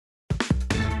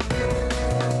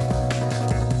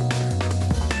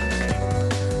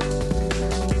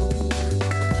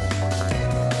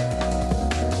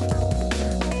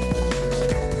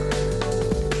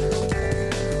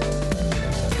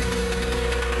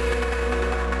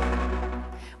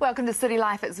welcome to City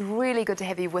Life. It's really good to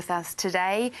have you with us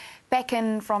today. Back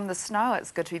in from the snow, it's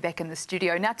good to be back in the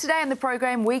studio. Now, today on the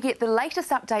program, we get the latest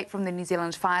update from the New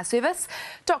Zealand Fire Service.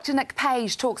 Dr Nick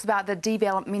Page talks about the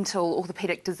developmental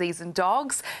orthopaedic disease in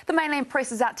dogs. The Mainland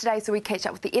press is out today, so we catch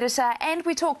up with the editor, and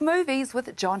we talk movies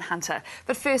with John Hunter.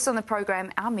 But first on the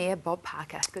program, our Mayor, Bob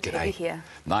Parker. Good to have you here.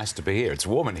 Nice to be here. It's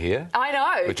warm in here. I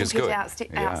know. Which is good.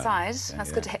 Outside.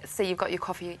 It's good to see you've got your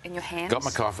coffee in your hand. Got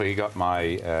my coffee, got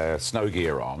my snow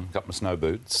gear on, got my snow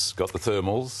boots, got the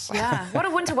thermals. Yeah. What a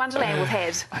winter wonderland we've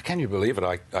had. Can you believe it?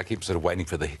 I keep sort of waiting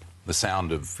for the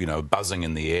sound of, buzzing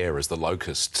in the air as the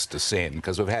locusts descend,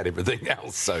 because we've had everything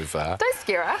else so far. Don't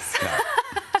scare us. No,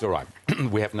 it's all right.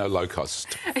 We have no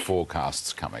locust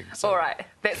forecasts coming. So. All right,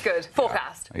 that's good.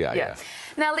 Forecast. Yeah.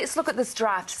 Now, let's look at this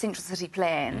draft Central City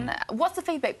Plan. What's the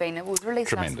feedback been? It was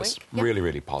released last week. Really,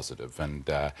 really positive. And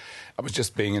I was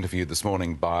just being interviewed this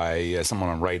morning by someone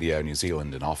on Radio New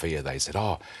Zealand, and off air they said,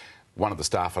 one of the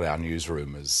staff at our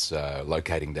newsroom is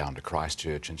locating down to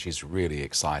Christchurch, and she's really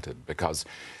excited because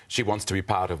she wants to be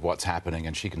part of what's happening,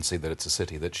 and she can see that it's a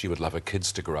city that she would love her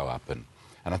kids to grow up in.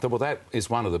 And I thought, well, that is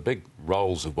one of the big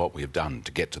roles of what we have done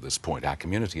to get to this point. Our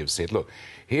community have said, look,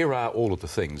 here are all of the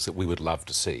things that we would love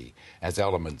to see as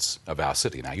elements of our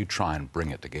city. Now, you try and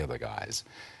bring it together, guys.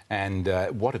 And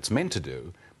what it's meant to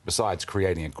do, besides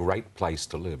creating a great place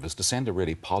to live, is to send a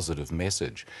really positive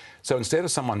message. So instead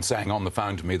of someone saying on the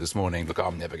phone to me this morning, look,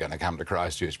 I'm never going to come to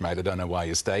Christchurch, mate, I don't know why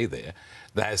you stay there,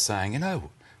 they're saying,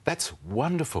 that's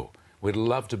wonderful. We'd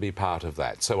love to be part of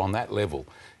that. So on that level,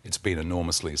 it's been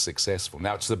enormously successful.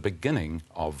 Now, it's the beginning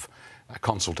of a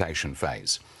consultation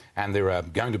phase. And there are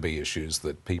going to be issues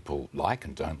that people like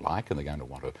and don't like, and they're going to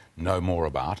want to know more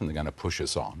about, and they're going to push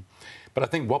us on. But I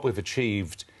think what we've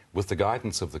achieved with the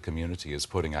guidance of the community is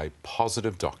putting a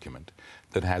positive document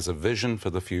that has a vision for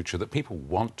the future that people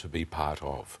want to be part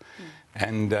of.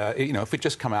 And, if we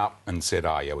just come out and said,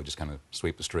 we're just going to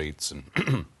sweep the streets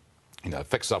and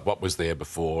fix up what was there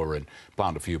before and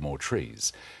plant a few more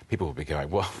trees, people will be going,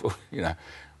 well,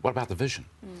 what about the vision?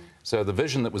 So the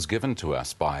vision that was given to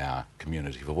us by our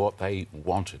community for what they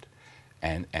wanted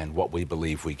and what we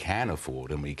believe we can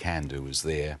afford and we can do is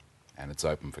there. And it's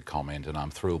open for comment, and I'm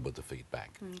thrilled with the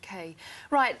feedback. OK.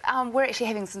 Right, we're actually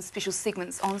having some special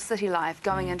segments on City Life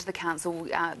going into the council.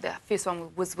 The first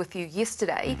one was with you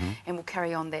yesterday, and we'll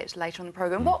carry on that later on the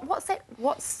program.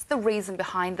 What's the reason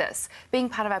behind this? Being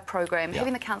part of our program,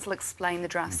 having the council explain the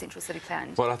draft Central City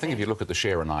Plan? Well, I think if you look at the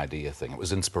share an idea thing, it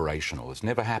was inspirational. It's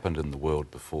never happened in the world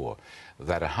before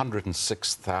that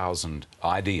 106,000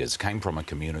 ideas came from a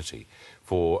community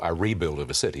for a rebuild of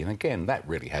a city. And again, that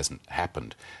really hasn't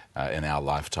happened in our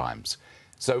lifetimes.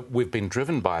 So we've been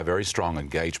driven by a very strong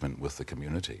engagement with the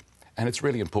community. And it's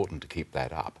really important to keep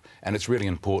that up. And it's really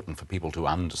important for people to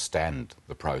understand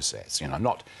the process.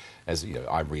 Not as,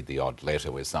 I read the odd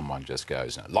letter where someone just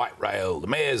goes, light rail, the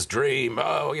mayor's dream,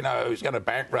 he's going to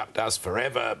bankrupt us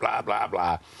forever, blah, blah,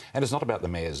 blah. And it's not about the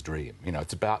mayor's dream.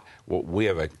 It's about what we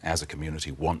as a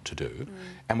community want to do.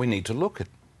 And we need to look at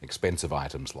expensive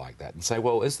items like that and say,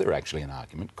 well, is there actually an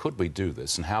argument? Could we do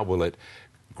this? And how will it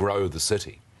grow the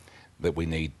city that we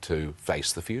need to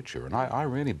face the future? And I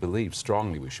really believe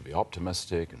strongly we should be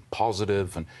optimistic and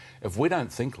positive. And if we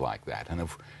don't think like that, and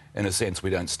if, in a sense,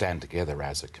 we don't stand together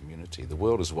as a community, the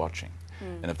world is watching.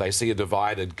 And if they see a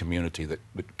divided community that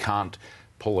can't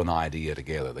pull an idea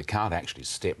together, they can't actually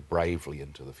step bravely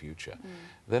into the future,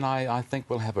 then I think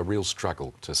we'll have a real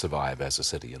struggle to survive as a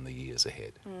city in the years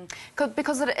ahead.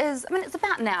 Because it is, it's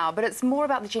about now, but it's more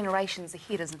about the generations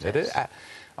ahead, isn't it? It is.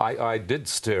 I did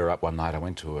stir up one night. I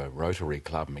went to a Rotary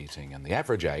Club meeting, and the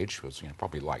average age was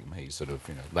probably like me, sort of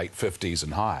late 50s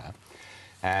and higher.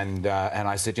 And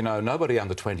I said, nobody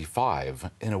under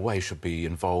 25 in a way should be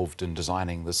involved in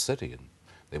designing this city. And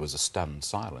there was a stunned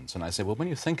silence. And I said, well, when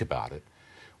you think about it,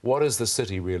 what is the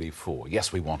city really for?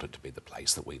 Yes, we want it to be the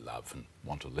place that we love and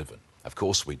want to live in. Of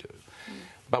course we do.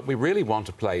 But we really want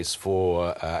a place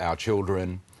for our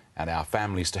children and our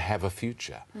families to have a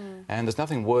future. And there's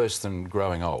nothing worse than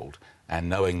growing old and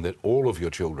knowing that all of your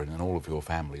children and all of your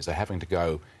families are having to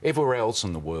go everywhere else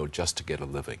in the world just to get a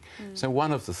living. So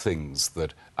one of the things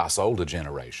that us older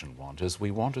generation want is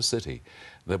we want a city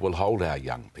that will hold our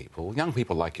young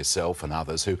people like yourself and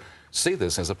others who see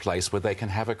this as a place where they can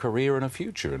have a career and a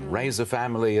future and raise a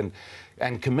family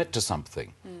and commit to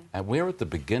something. And we're at the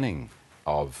beginning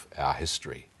of our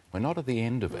history. We're not at the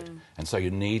end of it. And so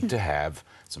you need to have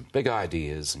some big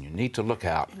ideas, and you need to look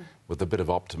out with a bit of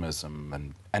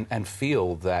optimism and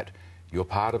feel that you're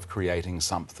part of creating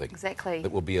something that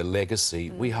will be a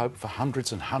legacy, we hope, for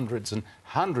hundreds and hundreds and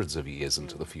hundreds of years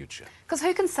into the future. Because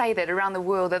who can say that around the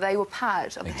world that they were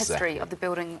part of the Exactly. history of the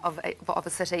building of a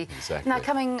city? Exactly. Now,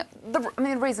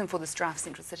 the reason for this draft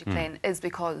Central City Plan is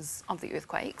because of the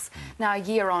earthquakes. Now, a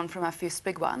year on from our first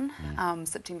big one,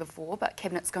 September 4, but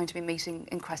Cabinet's going to be meeting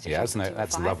in Christchurch. Yeah, on September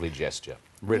that's a 5. lovely gesture.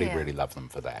 Really, Yeah. really love them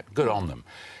for that. Good on them.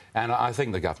 And I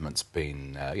think the government's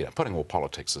been, putting all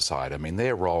politics aside, I mean,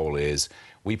 their role is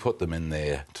we put them in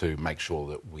there to make sure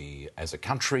that we, as a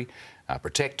country, are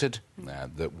protected,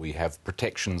 that we have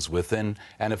protections within,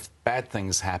 and if bad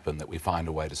things happen, that we find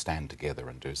a way to stand together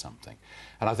and do something.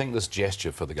 And I think this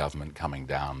gesture for the government coming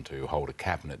down to hold a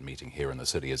cabinet meeting here in the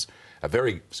city is a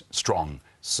very strong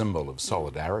symbol of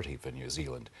solidarity for New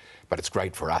Zealand. But it's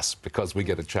great for us because we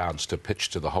get a chance to pitch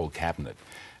to the whole cabinet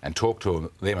and talk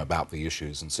to them about the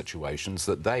issues and situations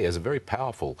that they, as a very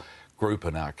powerful group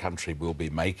in our country, will be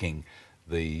making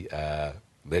the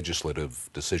legislative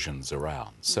decisions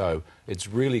around. So it's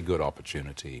really good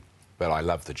opportunity, but I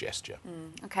love the gesture.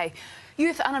 OK.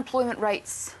 Youth unemployment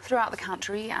rates throughout the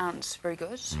country aren't very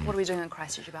good. What are we doing in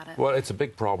Christchurch about it? Well, it's a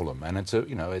big problem, and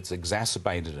it's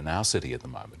exacerbated in our city at the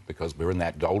moment because we're in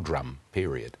that doldrum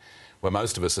period where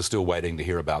most of us are still waiting to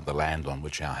hear about the land on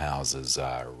which our houses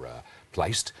are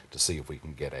placed to see if we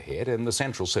can get ahead. And the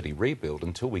central city rebuild,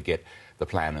 until we get the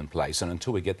plan in place and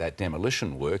until we get that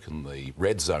demolition work and the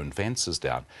red zone fences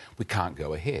down, we can't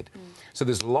go ahead. So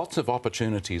there's lots of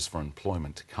opportunities for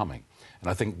employment coming. And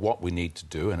I think what we need to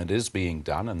do, and it is being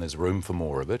done, and there's room for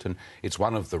more of it, and it's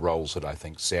one of the roles that I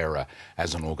think Sarah,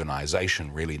 as an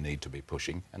organisation, really need to be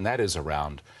pushing, and that is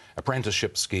around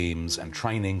apprenticeship schemes and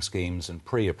training schemes and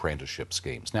pre-apprenticeship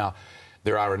schemes. Now,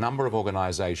 there are a number of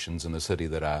organisations in the city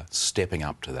that are stepping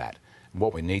up to that.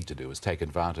 What we need to do is take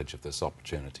advantage of this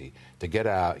opportunity to get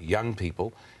our young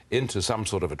people into some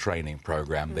sort of a training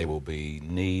program. There will be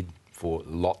need for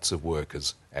lots of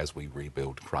workers as we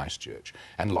rebuild Christchurch,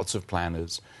 and lots of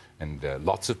planners and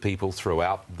lots of people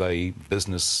throughout the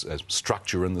business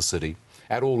structure in the city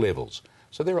at all levels.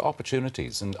 So there are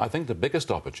opportunities, and I think the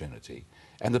biggest opportunity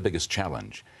and the biggest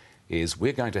challenge is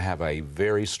we're going to have a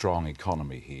very strong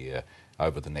economy here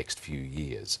over the next few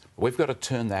years. We've got to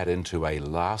turn that into a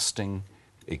lasting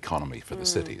economy for the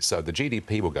city. So the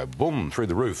GDP will go boom through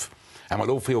the roof, and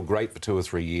we'll all feel great for 2 or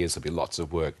 3 years. There'll be lots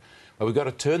of work. But we've got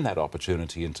to turn that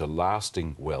opportunity into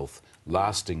lasting wealth,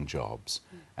 lasting jobs,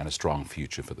 and a strong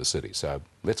future for the city. So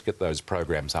let's get those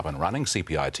programs up and running.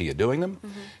 CPIT are doing them.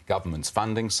 Government's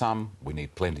funding some. We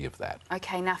need plenty of that.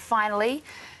 OK, now finally,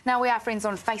 now we are friends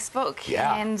on Facebook.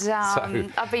 Yeah. And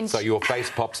I've been... So your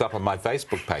face pops up on my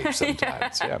Facebook page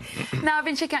sometimes. Yeah. Now, I've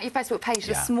been checking out your Facebook page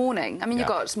this morning. I mean, you've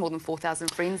Yeah. got more than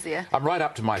 4,000 friends there. I'm right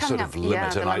up to my Coming sort of up, limit, yeah,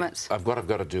 the and limit. what I've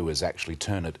got to do is actually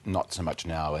turn it not so much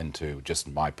now into just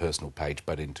my personal page,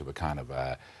 but into a kind of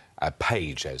a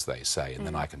page, as they say, and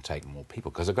then I can take more people,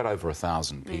 because I've got over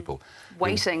 1,000 people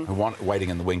Waiting.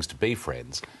 waiting in the wings to be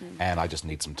friends, and I just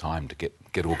need some time to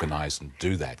get organised and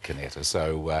do that, Kineta.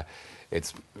 So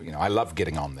it's, I love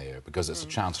getting on there because it's a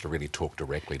chance to really talk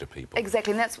directly to people.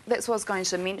 Exactly, and that's what I was going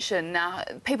to mention. Now,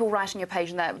 people writing your page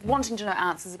and they're wanting to know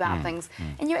answers about things,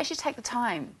 and you actually take the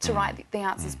time to write the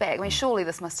answers back. I mean, surely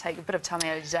this must take a bit of time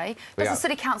out of your day. Does the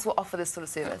City Council offer this sort of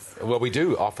service? Well, we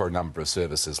do offer a number of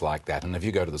services like that, and if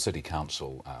you go to the City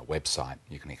Council website,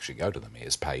 you can actually go to the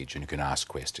Mayor's page and you can ask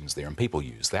questions there, and people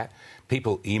use that.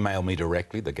 People email me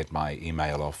directly. They get my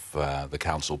email off the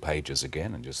council pages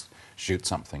again and just shoot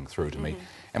something through to me.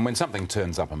 And when something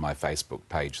turns up on my Facebook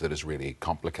page that is really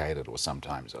complicated, or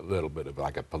sometimes a little bit of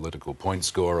like a political point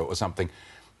scorer or something,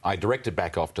 I direct it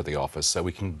back off to the office so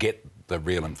we can get the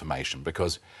real information,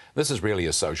 because this is really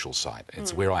a social site.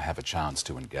 It's where I have a chance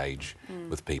to engage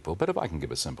with people. But if I can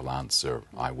give a simple answer,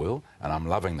 I will. And I'm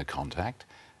loving the contact.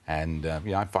 And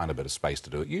I find a bit of space to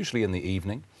do it, usually in the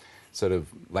evening. Sort of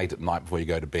late at night before you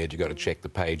go to bed, you've got to check the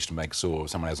page to make sure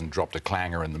someone hasn't dropped a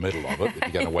clanger in the middle of it that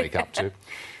you're going to wake up to.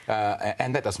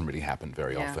 And that doesn't really happen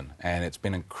very often. And it's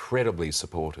been incredibly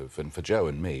supportive. And for Joe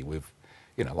and me, we've,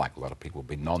 like a lot of people,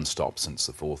 been non-stop since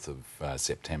the 4th of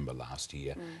September last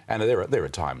year. And there are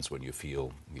times when you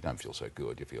don't feel so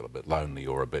good. You feel a bit lonely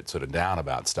or a bit sort of down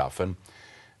about stuff. And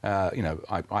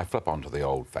I flip onto the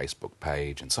old Facebook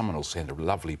page and someone will send a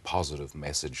lovely positive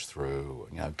message through,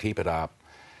 keep it up.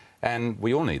 And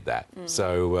we all need that.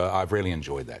 So I've really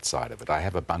enjoyed that side of it. I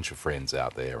have a bunch of friends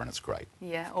out there and it's great.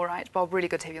 Yeah, all right. Bob, really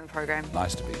good to have you on the programme.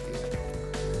 Nice to be here.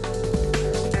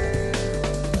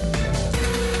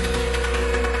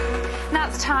 Now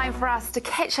it's time for us to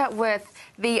catch up with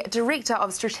the Director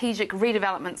of Strategic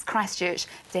Redevelopments Christchurch,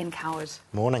 Dan Coward.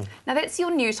 Morning. Now that's your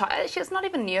new title. Actually, it's not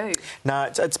even new. No,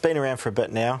 it's been around for a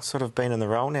bit now. Sort of been in the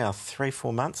role now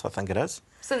 3-4 months, I think it is.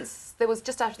 since there was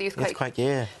just after the earthquake? Earthquake,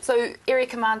 yeah. So area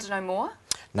commander no more?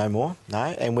 No more, no,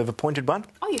 and we've appointed one.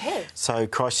 Oh, you have? So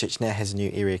Christchurch now has a new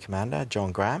area commander,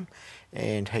 John Graham,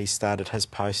 and he started his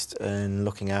post in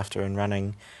looking after and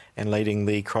running and leading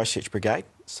the Christchurch Brigade.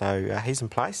 So he's in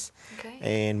place. Okay.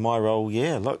 And my role,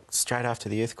 yeah, look, straight after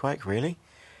the earthquake, really.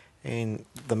 And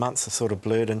the months are sort of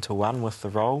blurred into one with the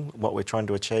role, what we're trying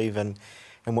to achieve and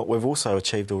what we've also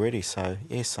achieved already. So,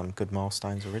 yes, some good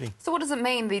milestones already. So what does it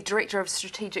mean, the Director of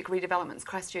Strategic Redevelopments,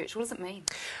 Christchurch? What does it mean?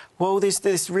 Well,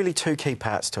 there's really two key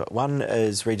parts to it. One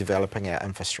is redeveloping our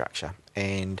infrastructure,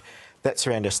 and that's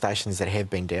around our stations that have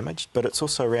been damaged, but it's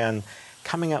also around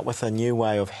coming up with a new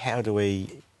way of how do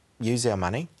we use our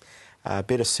money,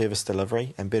 better service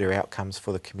delivery and better outcomes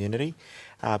for the community,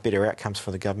 better outcomes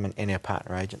for the government and our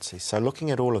partner agencies. So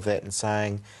looking at all of that and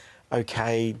saying,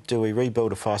 OK, do we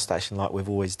rebuild a fire station like we've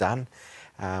always done,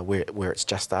 where it's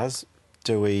just us?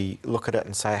 Do we look at it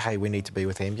and say, hey, we need to be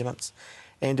with ambulance?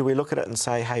 And do we look at it and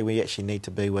say, hey, we actually need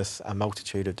to be with a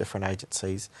multitude of different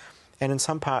agencies? And in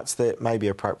some parts that may be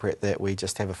appropriate that we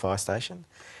just have a fire station.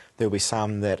 There'll be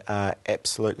some that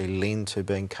absolutely lend to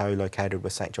being co-located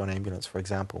with St John Ambulance, for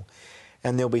example.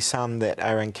 And there'll be some that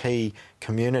are in key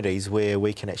communities where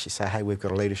we can actually say, hey, we've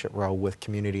got a leadership role with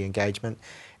community engagement,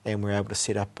 and we're able to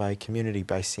set up a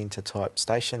community-based centre type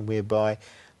station whereby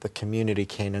the community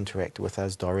can interact with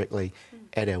us directly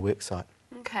at our worksite.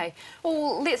 Okay.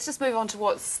 Well, let's just move on to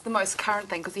what's the most current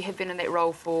thing, because you have been in that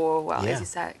role for, well, Yeah. as you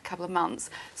say, a couple of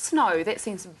months. Snow, that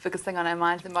seems the biggest thing on our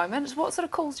mind at the moment. What sort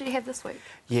of calls do you have this week?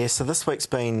 Yeah, so this week's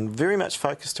been very much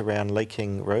focused around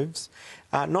leaking roofs,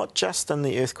 not just in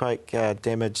the earthquake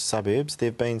damaged suburbs. There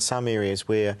have been some areas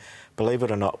where, believe it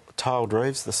or not, tiled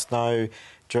roofs, the snow,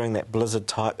 during that blizzard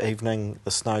type evening,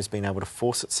 the snow's been able to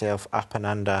force itself up and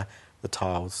under the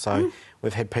tiles. So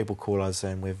we've had people call us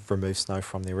and we've removed snow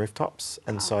from their rooftops,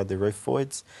 inside their roof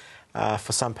voids.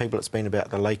 For some people it's been about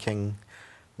the leaking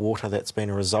water that's been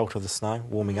a result of the snow,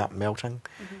 warming up, melting.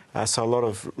 So a lot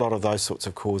of those sorts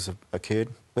of calls have occurred.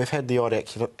 We've had the odd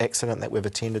accident that we've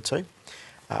attended to.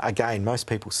 Again, most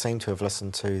people seem to have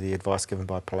listened to the advice given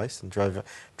by police and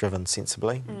driven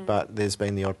sensibly, but there's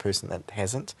been the odd person that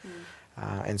hasn't.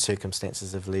 And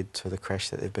circumstances have led to the crash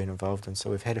that they've been involved in.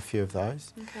 So we've had a few of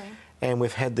those. Okay. And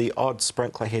we've had the odd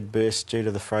sprinkler head burst due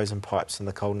to the frozen pipes and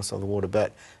the coldness of the water,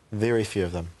 but very few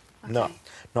of them. Okay.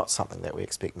 Not something that we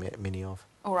expect many of.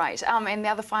 All right. And the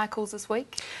other fire calls this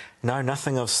week? No,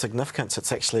 nothing of significance.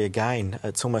 It's actually, again,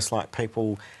 it's almost like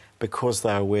people, because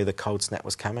they were aware the cold snap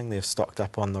was coming, they've stocked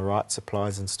up on the right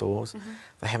supplies in stores.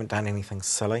 They haven't done anything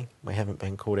silly. We haven't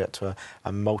been called out to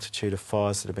a multitude of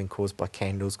fires that have been caused by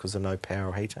candles because of no power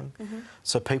or heating.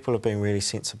 So people have been really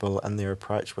sensible in their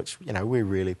approach, which, you know, we're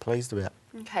really pleased about.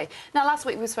 Okay. Now, last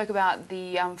week we spoke about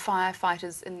the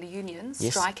firefighters in the unions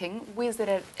striking. Where's that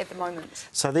at the moment?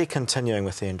 So they're continuing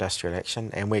with their industrial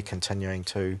action, and we're continuing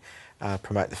to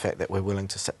promote the fact that we're willing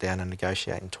to sit down and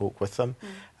negotiate and talk with them.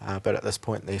 But at this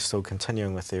point, they're still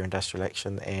continuing with their industrial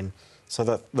action, and so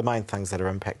the main things that are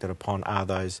impacted upon are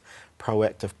those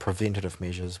proactive preventative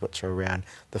measures, which are around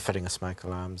the fitting of smoke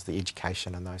alarms, the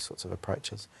education and those sorts of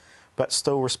approaches. But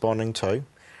still responding to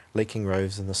leaking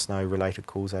roofs and the snow-related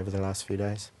calls over the last few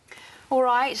days. All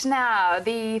right. Now,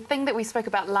 the thing that we spoke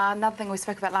about, another thing we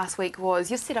spoke about last week was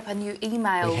you set up a new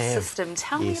email system.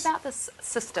 Tell me about this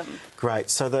system. Great.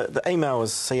 So the email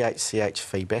is chch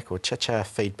feedback or chicha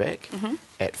feedback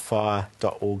at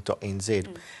fire.org.nz.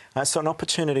 It's an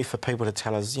opportunity for people to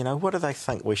tell us, you know, what do they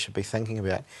think we should be thinking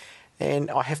about? And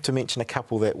I have to mention a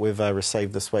couple that we've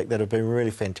received this week that have been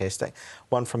really fantastic.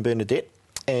 One from Bernadette,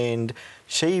 and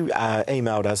she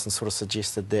emailed us and sort of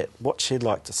suggested that what she'd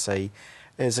like to see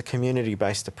is a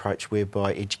community-based approach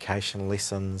whereby education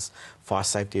lessons, fire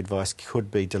safety advice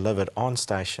could be delivered on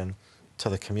station to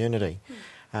the community.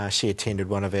 She attended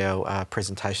one of our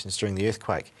presentations during the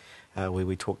earthquake where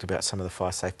we talked about some of the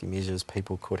fire safety measures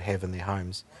people could have in their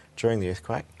homes during the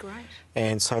earthquake. Great.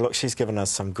 And so, look, she's given us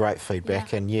some great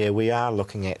feedback, and yeah, we are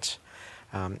looking at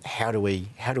how do we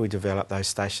develop those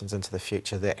stations into the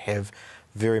future that have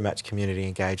very much community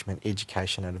engagement,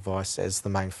 education and advice as the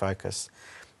main focus.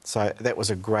 So that was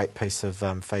a great piece of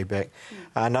feedback.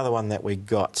 Another one that we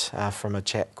got from a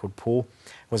chap called Paul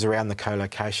was around the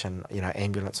co-location, you know,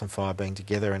 ambulance and fire being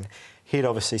together, and he'd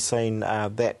obviously seen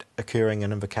that occurring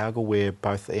in Invercargill where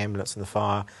both the ambulance and the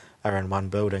fire are in one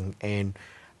building, and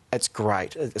it's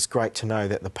great. It's great to know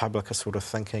that the public are sort of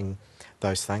thinking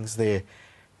those things. They're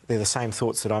the same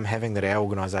thoughts that I'm having, that our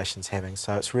organisation's having,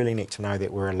 so it's really neat to know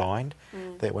that we're aligned,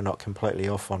 that we're not completely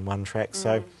off on one track.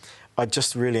 So I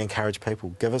just really encourage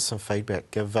people, give us some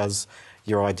feedback, give us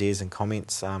your ideas and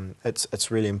comments.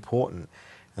 It's really important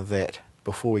that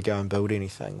before we go and build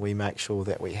anything, we make sure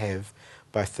that we have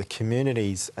both the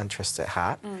community's interests at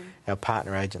heart, our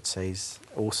partner agencies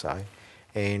also,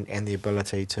 and the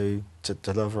ability to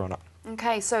deliver on it.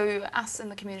 Okay, so us in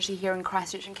the community here in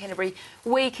Christchurch and Canterbury,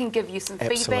 we can give you some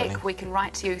feedback. We can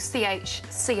write to you,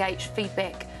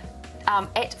 chfeedback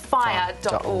at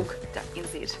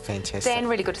fire.org.nz. Fantastic. Dan,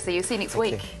 really good to see you. See you next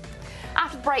week.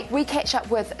 After the break, we catch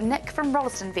up with Nick from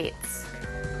Rolleston Vets.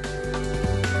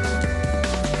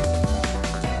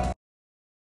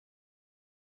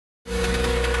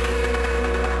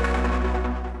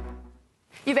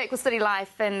 You're back with City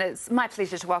Life, and it's my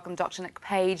pleasure to welcome Dr. Nick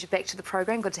Page back to the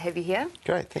program. Good to have you here.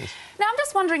 Great, thanks. Now, I'm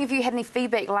just wondering if you had any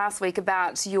feedback last week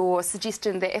about your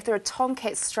suggestion that if there are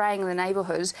tomcats straying in the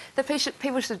neighbourhood, that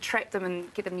people should trap them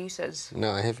and get them neutered.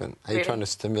 No, I haven't. Are you trying to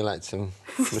stimulate some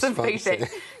some response?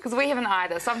 feedback? Because we haven't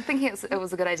either, so I'm thinking it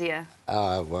was a good idea.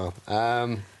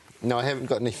 No, I haven't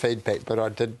got any feedback, but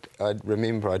I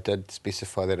remember I did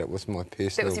specify that it was my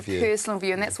personal view. That was your personal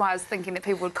view, and that's why I was thinking that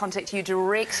people would contact you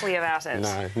directly about it.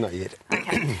 No, not yet.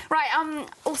 Okay. Right,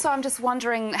 also I'm just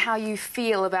wondering how you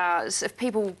feel about if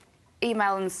people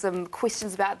email in some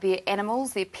questions about their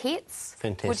animals, their pets.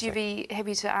 Fantastic. Would you be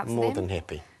happy to answer them? More than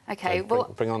happy. Okay, So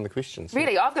well... bring on the questions.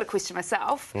 Really, I've got a question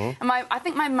myself. And I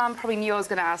think my mum probably knew I was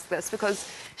going to ask this because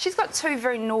she's got two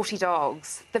very naughty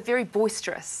dogs. They're very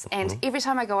boisterous, and every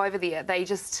time I go over there, they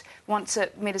just want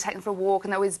me to take them for a walk,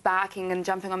 and they're always barking and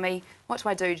jumping on me. What do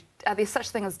I do? Are there such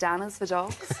things as downers for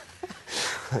dogs?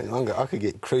 I could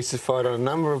get crucified on a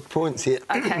number of points here.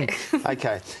 Okay.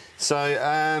 Okay,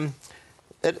 so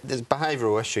there's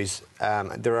behavioural issues.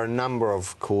 There are a number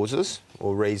of causes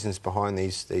or reasons behind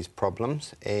these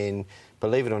problems, and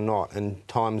believe it or not, in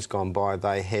times gone by,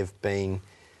 they have been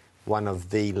one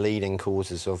of the leading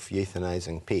causes of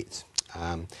euthanizing pets.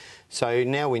 So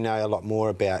now we know a lot more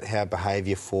about how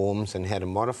behaviour forms and how to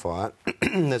modify it.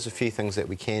 There's a few things that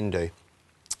we can do.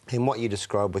 And what you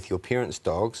described with your parents'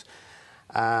 dogs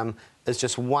is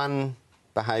just one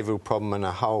behavioural problem in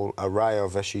a whole array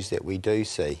of issues that we do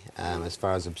see, as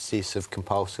far as obsessive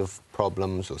compulsive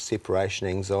problems or separation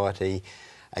anxiety,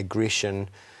 aggression.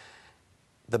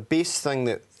 The best thing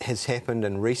that has happened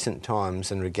in recent times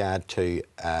in regard to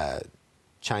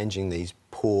changing these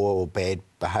poor or bad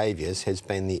behaviours has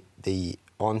been the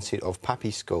onset of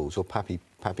puppy schools or puppy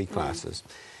classes,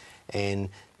 and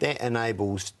that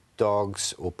enables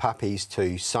dogs or puppies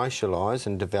to socialise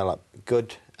and develop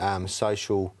good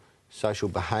social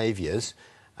behaviours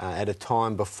at a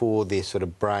time before their sort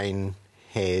of brain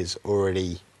has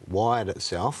already wired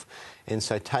itself. And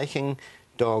so taking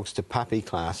dogs to puppy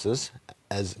classes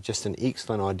is just an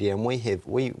excellent idea, and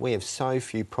we have so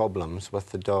few problems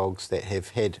with the dogs that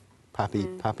have had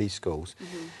puppy schools.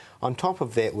 On top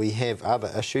of that, we have other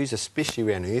issues, especially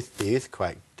around the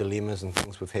earthquake dilemmas and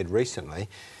things we've had recently,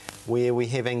 where we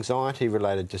have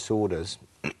anxiety-related disorders.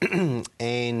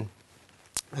 And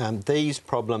these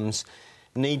problems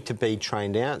need to be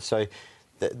trained out. So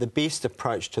the best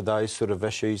approach to those sort of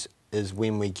issues is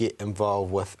when we get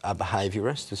involved with a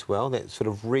behaviourist as well, that sort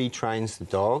of retrains the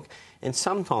dog. And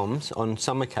sometimes, on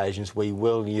some occasions, we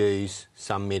will use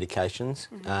some medications,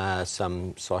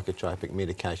 some psychotropic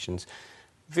medications.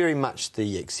 Very much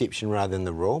the exception rather than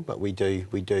the rule, but we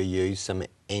do use some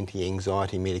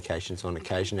anti-anxiety medications on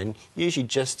occasion, and usually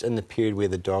just in the period where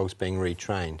the dog's being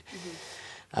retrained.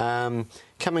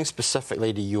 Coming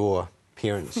specifically to your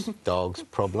parents' dog's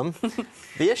problem,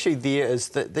 the issue there is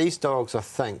that these dogs, I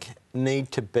think,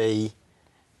 need to be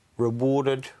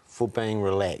rewarded for being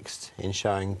relaxed and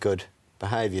showing good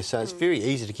behaviour. So it's very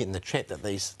easy to get in the trap that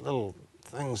these little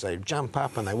things, they jump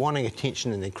up and they're wanting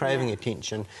attention and they're craving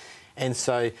attention, and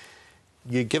so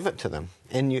you give it to them,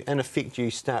 and in effect you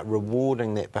start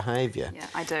rewarding that behaviour. Yeah,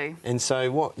 I do. And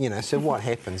so what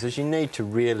happens is you need to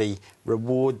really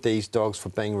reward these dogs for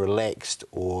being relaxed,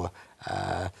 or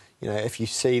if you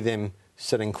see them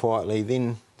sitting quietly,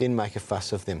 then make a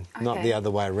fuss of them, not the other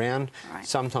way around. Right.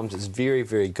 Sometimes it's very,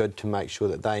 very good to make sure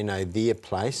that they know their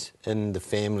place in the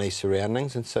family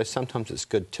surroundings, and so sometimes it's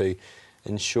good to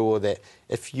ensure that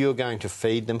if you're going to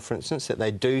feed them, for instance, that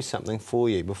they do something for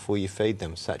you before you feed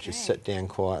them, such as sit down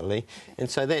quietly. And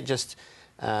so that just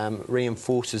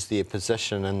reinforces their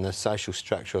position in the social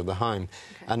structure of the home.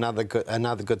 Another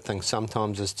good thing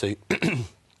sometimes is to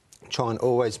try and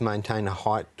always maintain a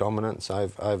height dominance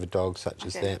over dogs such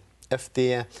as that. If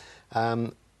they're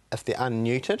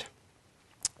unneutered,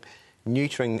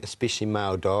 neutering especially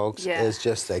male dogs is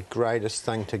just the greatest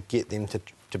thing to get them to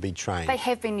be trained. They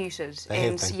have been neutered,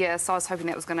 so I was hoping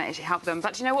that was going to actually help them.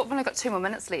 But you know what? We've only got 2 more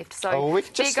minutes left, so we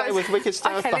could just stay with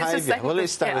behaviour. Well,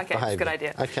 let's stay with behaviour. Okay, that's a good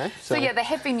idea. Okay. So yeah, they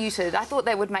have been neutered. I thought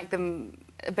they would make them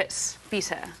a bit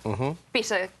better,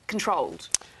 better controlled.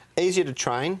 Easier to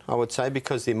train, I would say,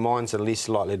 because their minds are less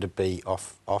likely to be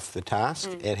off the task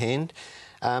at hand.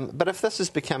 But if this is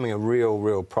becoming a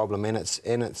real problem, and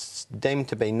it's deemed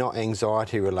to be not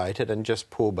anxiety related and just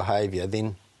poor behaviour,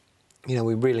 then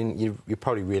you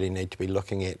probably really need to be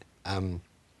looking at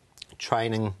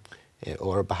training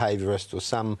or a behaviourist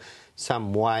or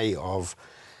some way of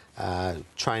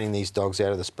training these dogs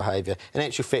out of this behaviour. In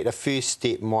actual fact, a first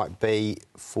step might be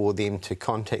for them to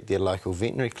contact their local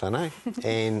veterinary clinic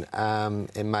and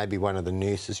maybe one of the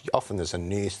nurses. Often there's a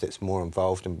nurse that's more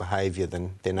involved in behaviour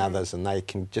than others, and they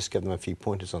can just give them a few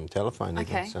pointers on the telephone.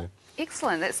 Okay. Even, so.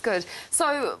 Excellent, that's good.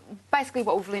 So basically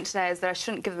what we've learnt today is that I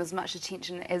shouldn't give them as much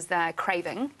attention as they're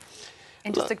craving.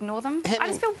 And just ignore them? I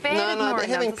just feel bad ignoring them.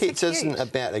 No, having pets isn't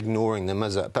about ignoring them,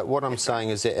 is it? But what I'm saying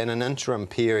is that in an interim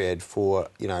period for,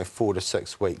 4 to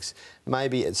 6 weeks,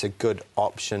 maybe it's a good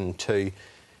option to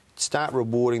start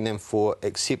rewarding them for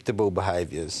acceptable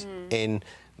behaviours and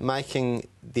making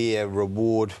their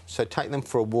reward... So take them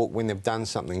for a walk when they've done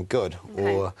something good,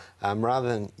 or rather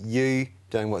than you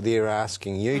doing what they're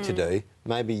asking you to do,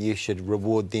 maybe you should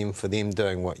reward them for them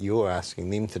doing what you're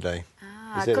asking them to do.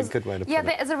 Is that a good way to put it? Yeah,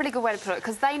 that is a really good way to put it,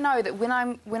 because they know that when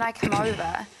I come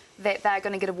over, that they're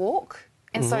going to get a walk,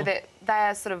 and so that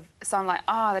they're so I'm like,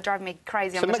 oh, they're driving me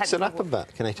crazy. So mix it up a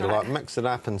bit, Kineta. Like mix it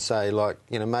up and say,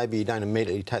 maybe you don't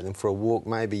immediately take them for a walk.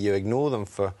 Maybe you ignore them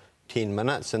for 10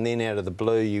 minutes, and then out of the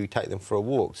blue you take them for a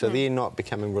walk. So they're not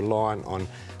becoming reliant on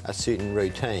a certain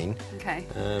routine. Okay.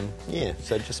 Yeah,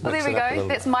 so just mix it up a little. There we go.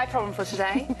 That's my problem for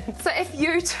today. So if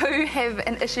you too have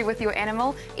an issue with your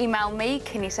animal, email me,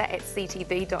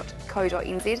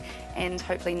 kineta@ctv.co.nz, and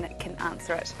hopefully Nick can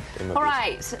answer it. All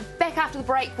right, back after the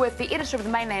break with the editor of the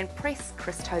Mainland Press,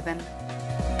 Chris Tobin.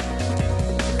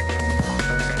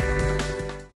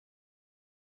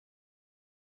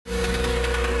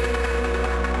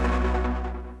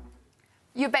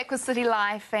 You're back with City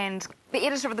Life, and the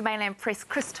editor of the Mainland Press,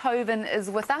 Chris Tobin, is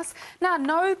with us. Now,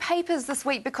 no papers this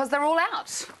week because they're all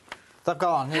out. They've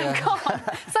gone, yeah. Gone.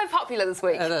 So popular this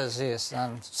week. It is, yes.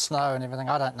 Snow and everything.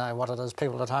 I don't know what it is.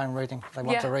 People at home reading. They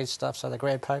want to read stuff, so they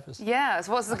grab papers. Yeah,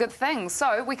 so what's the good thing?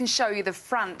 So we can show you the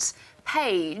front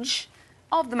page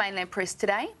of the Mainland Press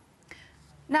today.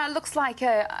 Now, it looks like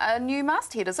a new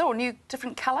masthead, is it? Or a new,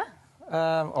 different colour?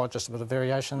 Or just a bit of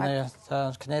variation there,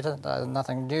 Kineta.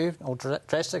 Nothing new or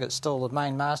drastic. It's still the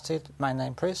main masthead,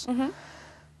 Mainland Press.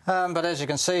 But as you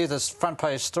can see, this front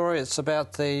page story, it's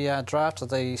about the draft of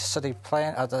the city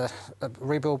plan, the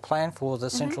rebuild plan for the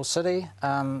central city.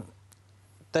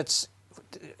 That's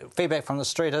feedback from the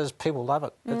street is people love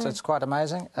it. It's quite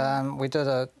amazing. We did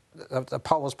a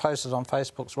poll was posted on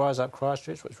Facebook's Rise Up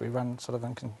Christchurch, which we run sort of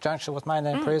in conjunction with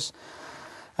Mainland Press.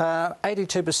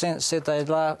 82% said they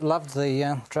loved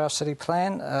the draft city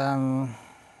plan.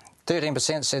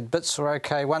 13% said bits were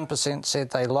okay. 1% said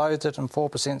they loathed it, and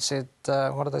 4% said,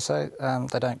 what did they say?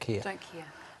 They don't care. Don't care.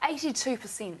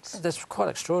 82%. That's quite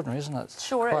extraordinary, isn't it?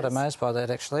 Sure is. Quite amazed by that,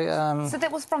 actually. So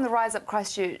that was from the Rise Up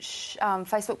Christchurch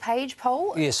Facebook page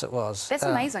poll? Yes, it was. That's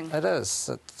amazing. It is.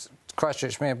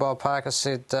 Christchurch Mayor Bob Parker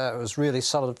said it was really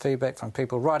solid feedback from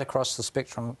people right across the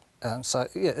spectrum. So,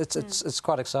 yeah, it's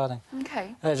quite exciting.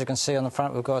 Okay. As you can see on the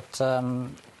front, we've got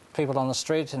people on the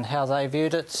street and how they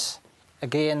viewed it.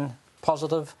 Again,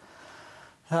 positive.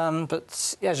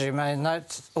 But as you may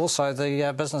note, also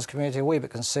the business community are a wee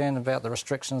bit concerned about the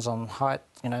restrictions on height,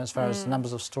 as far as the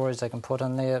numbers of stories they can put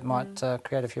in there. It might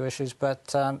create a few issues.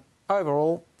 But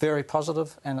overall, very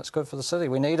positive, and it's good for the city.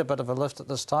 We need a bit of a lift at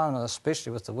this time, and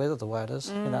especially with the weather the way it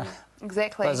is.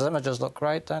 Exactly. Those images look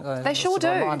great, don't they? They sure do.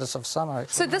 Remind us of summer,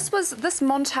 actually. So this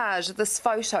montage, this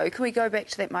photo. Can we go back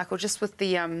to that, Michael? Just with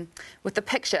the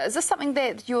picture. Is this something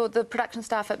that the production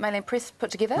staff at Mainland Press put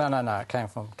together? No. It came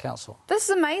from council. This is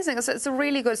amazing. It's a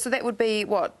really good. So that would be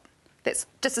what? That's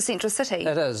just the central city.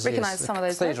 It is. Recognise yes. some of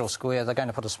those. Cathedral Square. They're going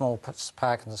to put a small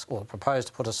park in the or propose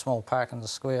to put a small park in the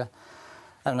square.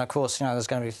 And, of course, there's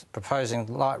going to be proposing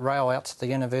light rail out to the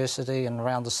university and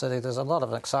around the city. There's a lot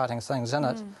of exciting things in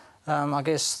it. I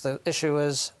guess the issue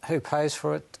is who pays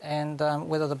for it and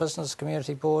whether the business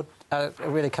community board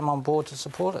really come on board to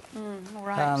support it.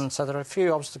 Right. So there are a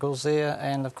few obstacles there,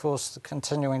 and, of course, the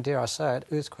continuing, dare I say it,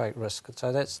 earthquake risk.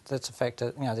 So that's a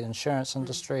factor. The insurance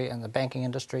industry and the banking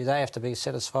industry, they have to be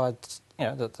satisfied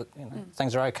that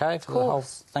things are okay for the whole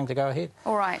thing to go ahead.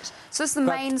 All right. So this is the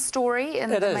main story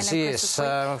in the Mainland Press yes.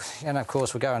 And of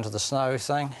course we go into the snow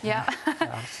thing. Yeah.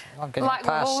 I'm getting like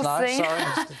past we've all snow. seen.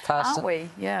 Sorry, past Aren't we?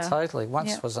 Yeah. Totally.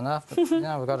 Once was enough, but we've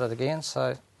got it again.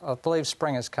 So I believe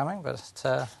spring is coming, but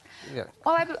yeah.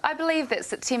 Well, I believe that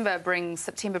September brings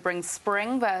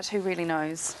spring, but who really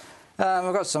knows?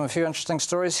 We've got a few interesting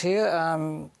stories here.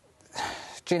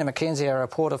 Gina McKenzie, a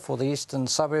reporter for the Eastern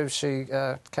Suburbs, she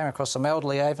came across some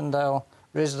elderly Avondale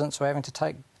residents who are having to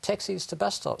take taxis to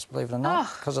bus stops, believe it or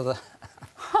not, because of the...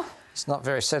 It's not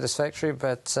very satisfactory,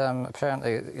 but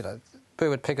apparently,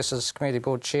 Burwood Pegasus Community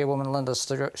Board Chairwoman Linda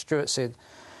Stewart said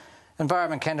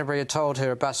Environment Canterbury had told her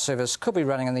a bus service could be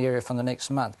running in the area from the next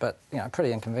month, but,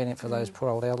 pretty inconvenient for those poor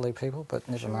old elderly people, but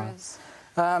never mind.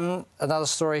 Another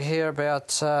story here about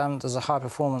there's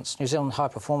a New Zealand high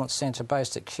performance centre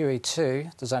based at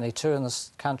QE2. There's only 2 in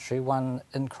this country, one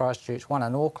in Christchurch, one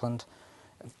in Auckland.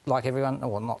 Like everyone,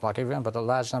 well, not like everyone, but a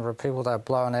large number of people, they were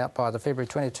blown out by the February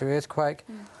 22 earthquake.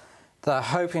 They're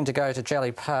hoping to go to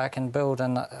Jelly Park and build a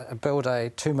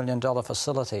 $2 million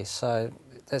facility, so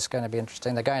that's going to be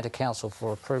interesting. They're going to council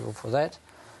for approval for that.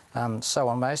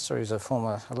 Selwyn Meister, who's a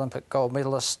former Olympic gold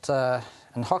medalist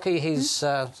in hockey, he's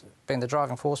been the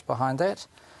driving force behind that.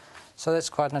 So that's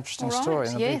quite an interesting story,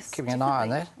 and they'll be keeping an eye on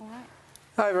that.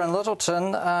 Over in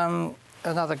Littleton,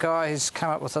 another guy who's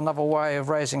come up with a novel way of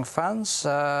raising funds.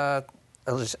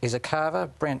 He's a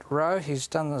carver, Brent Rowe. He's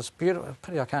done this beautiful...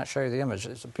 Pity I can't show you the image.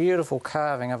 It's a beautiful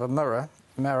carving of a mirror,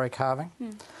 Maori carving.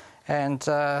 And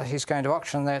he's going to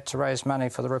auction that to raise money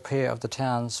for the repair of the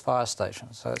town's fire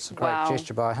station. So it's a great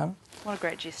gesture by him. What a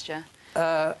great gesture.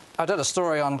 I did a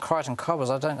story on Crichton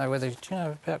Cobbers. I don't know whether... Do you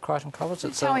know about Crichton Cobbers?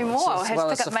 Tell me more. I'll have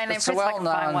to pick up Mainland Press. It's a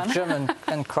well-known gym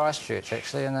in Christchurch,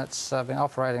 actually, and it's been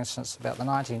operating since about the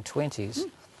 1920s.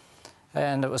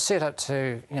 And it was set up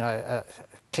to,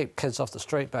 keep kids off the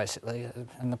street, basically.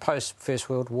 In the post-First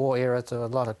World War era, there were a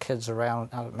lot of kids around,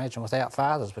 I would imagine, without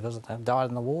fathers because they died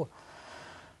in the war.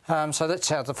 So that's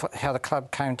how the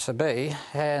club came to be.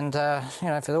 And, ever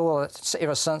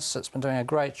since, it's been doing a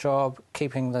great job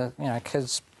keeping the,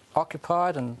 kids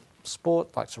occupied in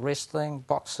sport, like wrestling,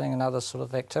 boxing and other sort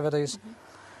of activities.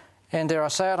 And dare I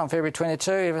say it, on February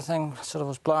 22, everything sort of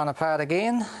was blown apart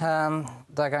again.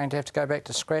 They're going to have to go back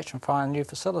to scratch and find new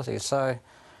facilities. So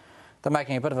they're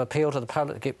making a bit of appeal to the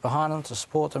public to get behind them, to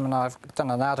support them, and I've done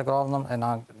an article on them, and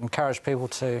I encourage people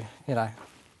to,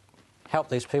 help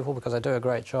these people because they do a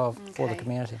great job for the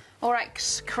community. All right,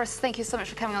 Chris, thank you so much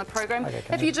for coming on the program. Okay,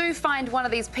 if you do find one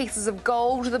of these pieces of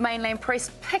gold, the Mainland Press,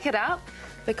 pick it up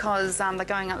because they're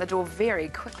going out the door very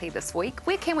quickly this week.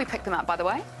 Where can we pick them up, by the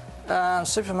way?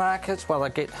 Supermarkets, well, they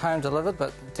get home delivered,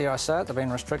 but dare I say it, they've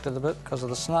been restricted a bit because of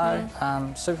the snow.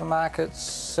 Supermarkets,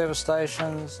 service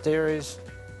stations, dairies.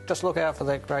 Just look out for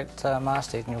that great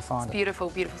masthead and you'll find it. Beautiful,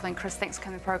 beautiful thing. Chris, thanks for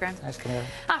coming to the program. Thanks, Kineta.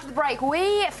 After the break,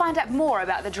 we find out more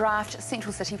about the draft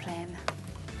Central City Plan.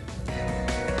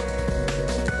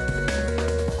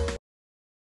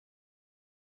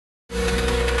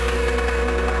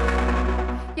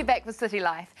 You're back with City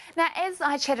Life. Now, as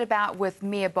I chatted about with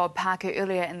Mayor Bob Parker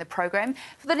earlier in the program,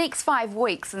 for the next 5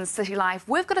 weeks in City Life,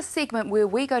 we've got a segment where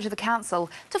we go to the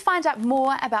council to find out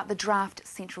more about the draft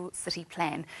Central City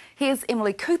Plan. Here's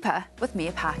Emily Cooper with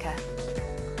Mayor Parker.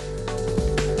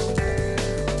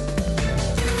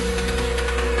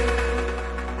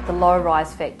 The low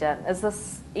rise factor, is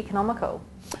this economical?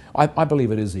 I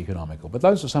believe it is economical, but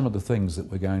those are some of the things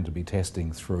that we're going to be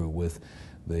testing through with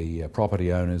the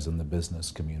property owners and the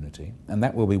business community, and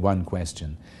that will be one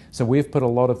question. So we've put a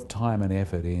lot of time and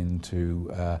effort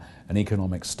into an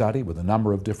economic study with a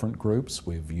number of different groups.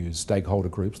 We've used stakeholder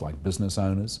groups like business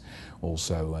owners,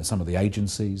 also some of the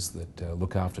agencies that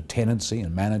look after tenancy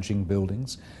and managing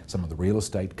buildings, some of the real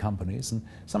estate companies and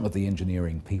some of the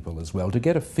engineering people as well, to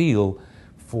get a feel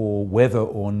for whether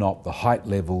or not the height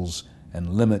levels and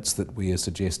limits that we are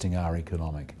suggesting are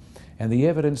economic. And the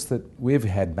evidence that we've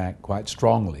had back quite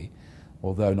strongly,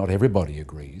 although not everybody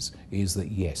agrees, is that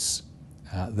yes,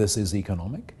 this is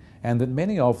economic, and that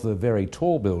many of the very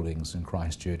tall buildings in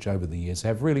Christchurch over the years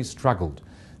have really struggled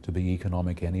to be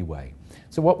economic anyway.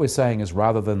 So what we're saying is,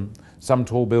 rather than some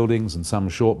tall buildings and some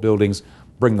short buildings,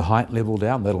 bring the height level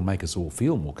down. That'll make us all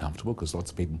feel more comfortable because lots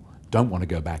of people don't want to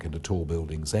go back into tall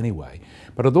buildings anyway.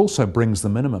 But it also brings the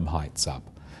minimum heights up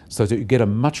so that you get a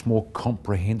much more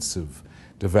comprehensive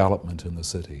development in the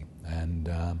city. And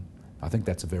I think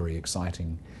that's a very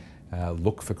exciting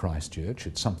look for Christchurch.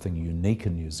 It's something unique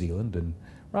in New Zealand and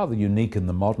rather unique in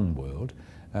the modern world,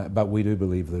 but we do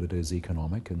believe that it is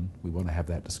economic and we want to have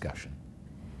that discussion.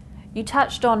 You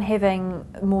touched on having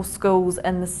more schools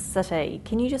in the city.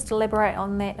 Can you just elaborate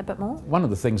on that a bit more? One of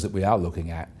the things that we are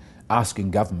looking at,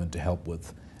 asking government to help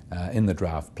with in the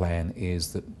draft plan,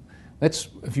 is that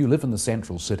If you live in the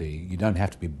central city, you don't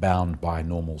have to be bound by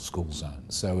normal school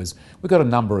zones. So we've got a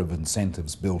number of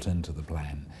incentives built into the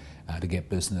plan to get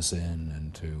business in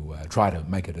and to try to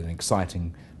make it an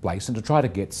exciting place and to try to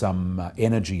get some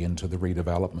energy into the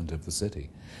redevelopment of the city.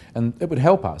 And it would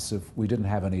help us if we didn't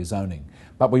have any zoning.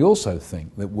 But we also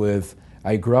think that with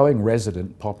a growing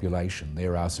resident population,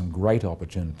 there are some great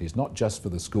opportunities, not just for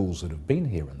the schools that have been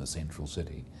here in the central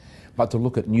city, but to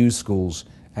look at new schools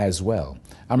as well.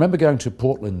 I remember going to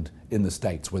Portland in the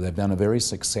States where they've done a very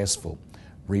successful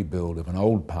rebuild of an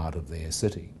old part of their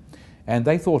city. And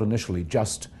they thought initially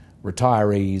just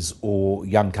retirees or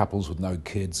young couples with no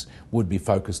kids would be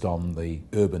focused on the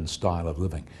urban style of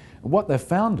living. And what they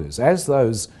found is, as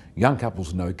those young couples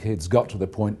with no kids got to the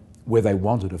point where they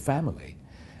wanted a family,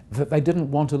 that they didn't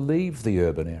want to leave the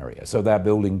urban area. So they're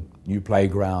building new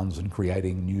playgrounds and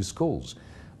creating new schools.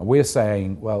 And we're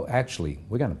saying, well, actually,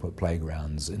 we're going to put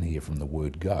playgrounds in here from the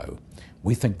word go.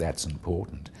 We think that's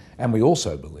important. And we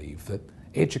also believe that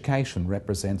education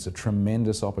represents a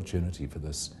tremendous opportunity for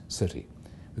this city.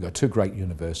 We've got two great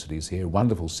universities here,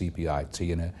 wonderful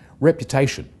CPIT, and a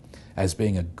reputation as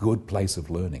being a good place of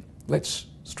learning. Let's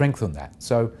strengthen that.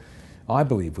 So I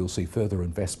believe we'll see further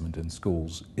investment in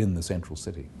schools in the central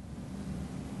city.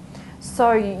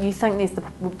 So you think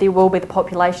there will be the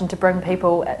population to bring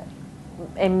people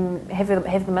and have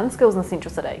them in schools in the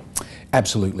central city?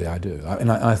 Absolutely, I do.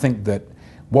 And I think that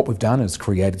what we've done is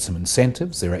created some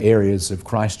incentives. There are areas of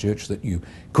Christchurch that you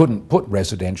couldn't put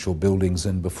residential buildings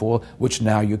in before, which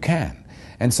now you can.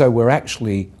 And so we're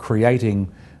actually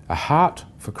creating a heart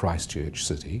for Christchurch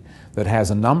City that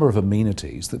has a number of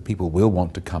amenities that people will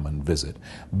want to come and visit,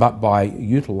 but by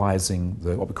utilising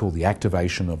what we call the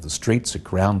activation of the streets at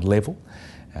ground level,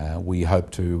 we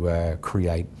hope to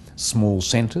create small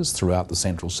centres throughout the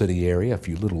central city area, a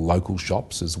few little local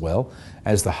shops as well,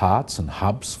 as the hearts and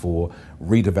hubs for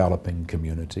redeveloping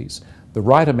communities. The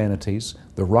right amenities,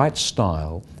 the right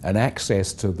style, and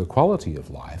access to the quality of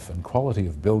life and quality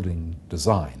of building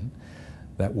design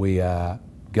that we are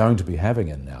going to be having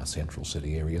in our central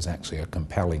city area is actually a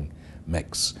compelling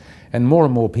mix. And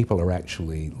more people are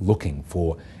actually looking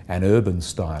for an urban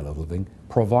style of living,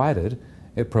 provided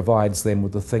it provides them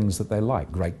with the things that they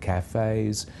like. Great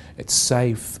cafes, it's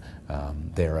safe,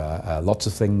 there are lots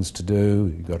of things to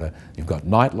do. You've got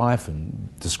nightlife in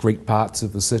discrete parts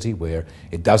of the city where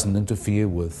it doesn't interfere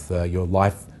with your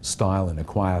lifestyle in a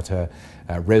quieter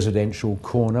residential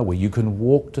corner where you can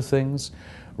walk to things,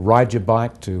 ride your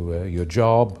bike to your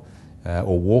job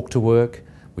or walk to work,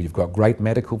 where you've got great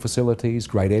medical facilities,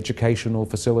 great educational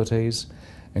facilities,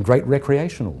 and great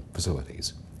recreational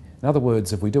facilities. In other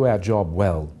words, if we do our job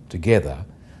well together,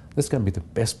 this is going to be the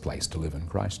best place to live in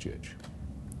Christchurch.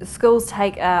 Schools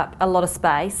take up a lot of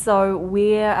space, so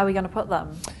where are we going to put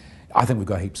them? I think we've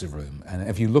got heaps of room. And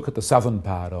if you look at the southern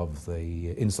part of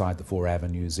inside the Four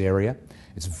Avenues area,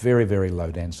 it's very, very low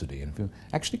density. And if you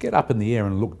actually get up in the air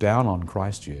and look down on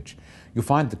Christchurch, you'll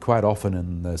find that quite often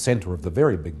in the centre of the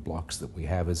very big blocks that we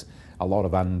have is a lot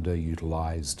of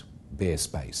underutilised bare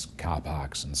space, car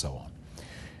parks and so on.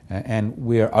 And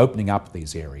we're opening up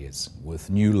these areas with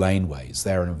new laneways.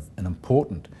 They're an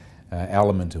important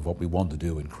element of what we want to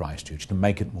do in Christchurch to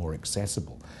make it more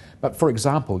accessible. But for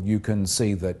example, you can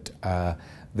see that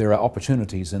there are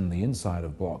opportunities in the inside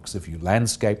of blocks if you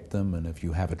landscape them and if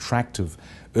you have attractive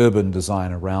urban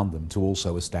design around them to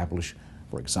also establish,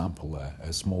 for example,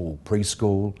 a small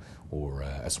preschool or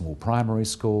a small primary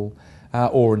school,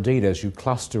 or indeed as you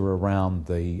cluster around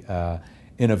the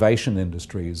innovation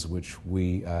industries which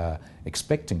we are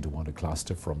expecting to want to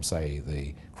cluster from, say,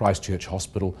 the Christchurch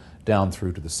Hospital down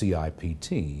through to the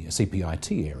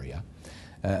CPIT area,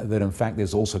 that in fact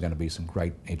there's also going to be some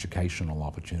great educational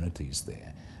opportunities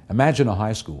there. Imagine a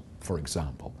high school, for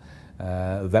example,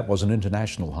 that was an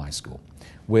international high school,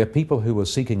 where people who were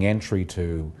seeking entry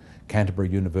to Canterbury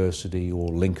University or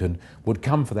Lincoln would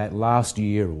come for that last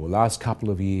year or last couple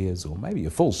of years or maybe a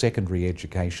full secondary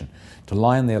education to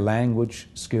line their language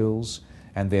skills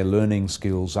and their learning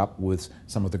skills up with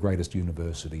some of the greatest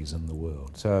universities in the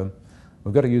world. So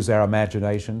we've got to use our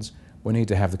imaginations. We need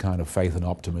to have the kind of faith and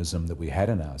optimism that we had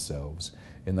in ourselves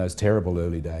in those terrible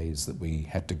early days that we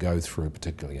had to go through,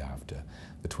 particularly after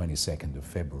the 22nd of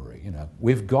February. You know,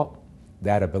 we've got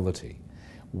that ability.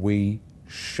 We've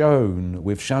shown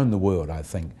the world, I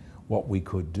think, what we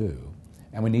could do.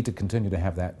 And we need to continue to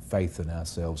have that faith in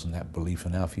ourselves and that belief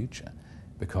in our future,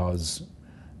 because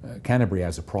Canterbury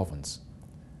as a province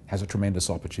has a tremendous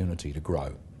opportunity to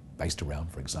grow, based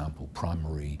around, for example,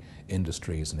 primary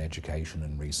industries and education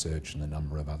and research and a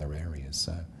number of other areas.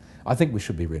 So I think we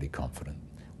should be really confident.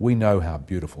 We know how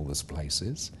beautiful this place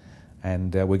is.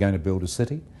 And we're going to build a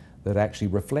city that actually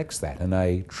reflects that in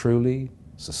a truly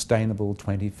sustainable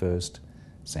 21st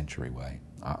century way.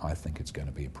 I think it's going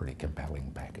to be a pretty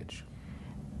compelling package.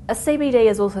 A CBD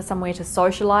is also somewhere to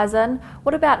socialise in.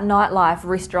 What about nightlife,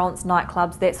 restaurants,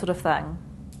 nightclubs, that sort of thing?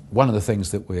 One of the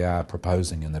things that we are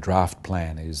proposing in the draft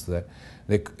plan is that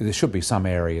there should be some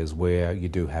areas where you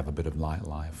do have a bit of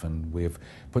nightlife, and we've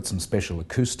put some special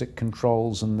acoustic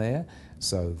controls in there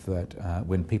so that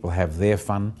when people have their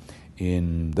fun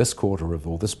in this quarter of,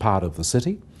 or this part of the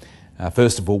city,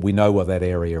 first of all, we know what that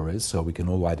area is so we can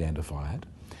all identify it.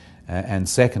 And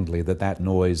secondly, that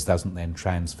noise doesn't then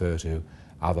transfer to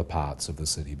other parts of the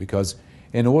city, because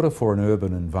in order for an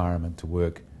urban environment to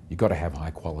work, you've got to have high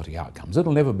quality outcomes.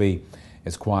 It'll never be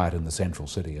as quiet in the central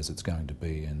city as it's going to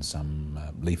be in some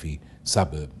leafy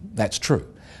suburb. That's true.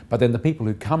 But then the people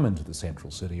who come into the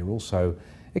central city are also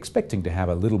expecting to have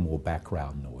a little more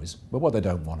background noise, but what they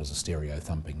don't want is a stereo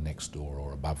thumping next door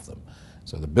or above them.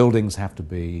 So the buildings have to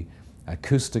be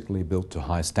acoustically built to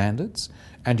high standards,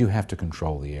 and you have to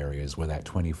control the areas where that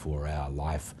 24-hour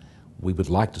life we would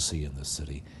like to see in this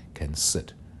city can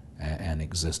sit and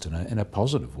exist in a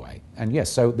positive way. And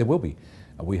yes, so there will be,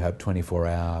 we hope,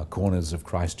 24-hour corners of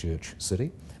Christchurch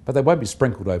City, but they won't be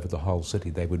sprinkled over the whole city.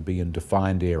 They would be in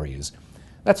defined areas.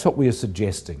 That's what we are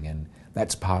suggesting, and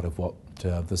that's part of what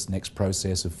this next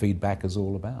process of feedback is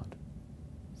all about.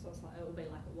 So it's like, it will be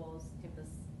like it was, have this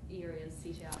area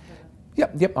set out to...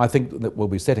 Yep. I think that we'll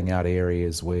be setting out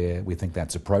areas where we think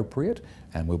that's appropriate,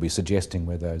 and we'll be suggesting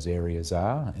where those areas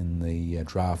are in the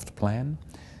draft plan.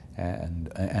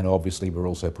 And obviously we're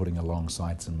also putting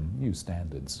alongside some new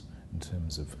standards in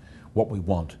terms of what we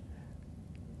want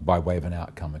by way of an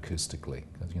outcome acoustically.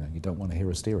 Because you don't want to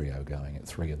hear a stereo going at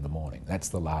 3 in the morning. That's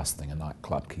the last thing, a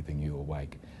nightclub keeping you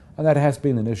awake. And that has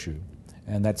been an issue,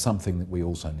 and that's something that we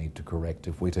also need to correct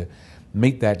if we're to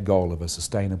meet that goal of a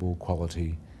sustainable,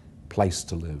 quality place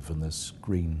to live in this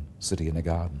green city in a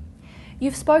garden.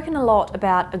 You've spoken a lot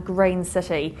about a green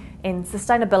city, and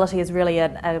sustainability is really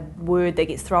a word that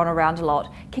gets thrown around a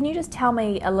lot. Can you just tell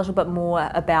me a little bit more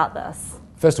about this?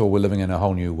 First of all, we're living in a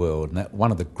whole new world, and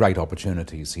one of the great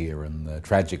opportunities here and the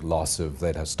tragic loss of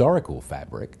that historical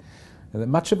fabric, that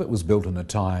much of it was built in a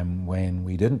time when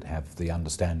we didn't have the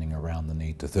understanding around the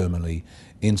need to thermally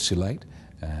insulate,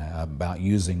 about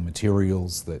using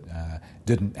materials that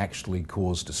didn't actually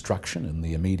cause destruction in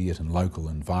the immediate and local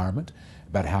environment,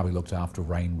 about how we looked after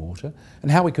rainwater,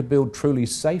 and how we could build truly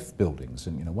safe buildings.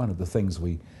 And one of the things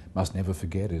we must never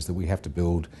forget is that we have to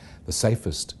build the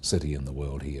safest city in the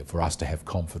world here for us to have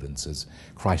confidence as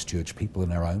Christchurch people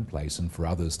in our own place, and for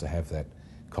others to have that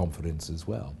confidence as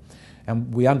well.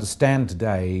 And we understand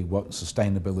today what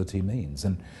sustainability means.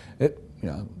 And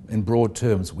in broad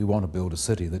terms, we want to build a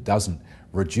city that doesn't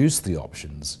reduce the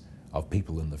options of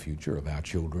people in the future, of our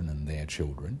children and their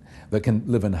children, that can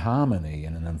live in harmony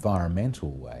in an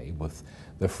environmental way with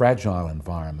the fragile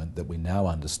environment that we now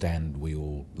understand we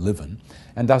all live in,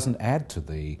 and doesn't add to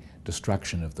the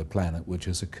destruction of the planet which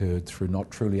has occurred through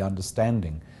not truly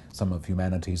understanding some of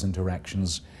humanity's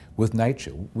interactions with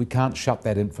nature. We can't shut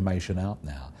that information out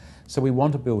now. So we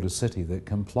want to build a city that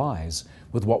complies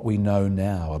with what we know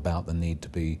now about the need to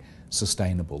be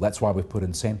sustainable. That's why we've put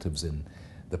incentives in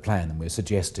the plan, and we're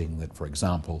suggesting that, for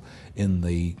example, in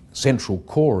the central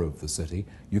core of the city,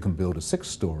 you can build a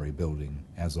 6-storey building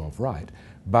as of right.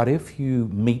 But if you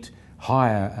meet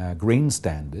higher green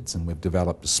standards, and we've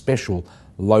developed a special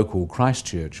local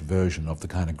Christchurch version of the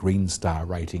kind of Green Star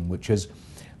rating, which is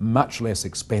much less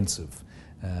expensive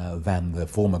than the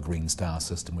former Green Star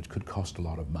system, which could cost a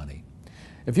lot of money.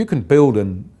 If you can build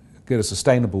and get a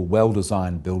sustainable,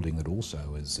 well-designed building that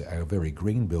also is a very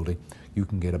green building, you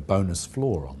can get a bonus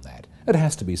floor on that. It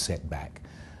has to be set back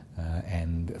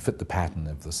and fit the pattern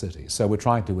of the city. So we're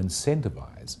trying to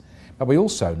incentivise, but we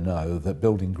also know that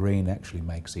building green actually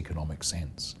makes economic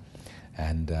sense.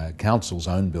 And council's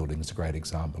own building is a great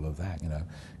example of that.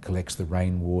 Collects the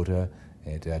rainwater,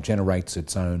 it generates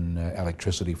its own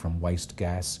electricity from waste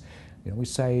gas. We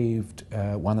saved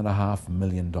 $1.5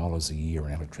 million a year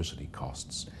in electricity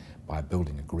costs by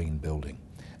building a green building.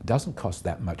 It doesn't cost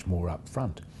that much more up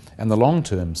front. And the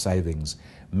long-term savings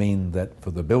mean that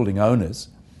for the building owners,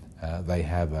 they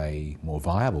have a more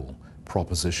viable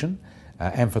proposition.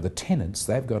 And for the tenants,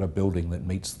 they've got a building that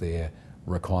meets their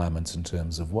requirements in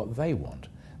terms of what they want,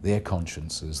 their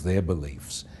consciences, their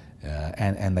beliefs.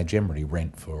 And they generally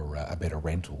rent for a better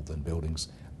rental than buildings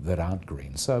that aren't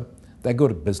green. So they're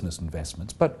good business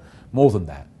investments. But more than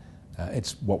that,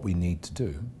 it's what we need to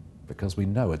do, because we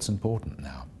know it's important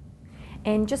now.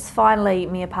 And just finally,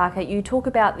 Mayor Parker, you talk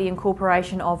about the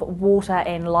incorporation of water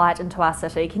and light into our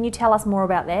city. Can you tell us more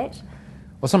about that?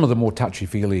 Well, some of the more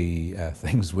touchy-feely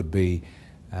things would be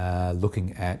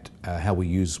looking at how we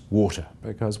use water,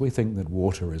 because we think that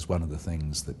water is one of the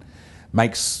things that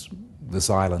makes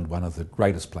this island one of the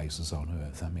greatest places on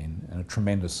earth. I mean, a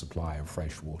tremendous supply of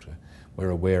fresh water. We're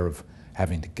aware of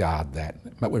having to guard that,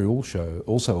 but we're also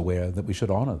aware that we should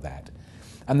honour that.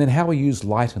 And then how we use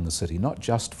light in the city, not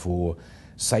just for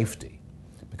safety,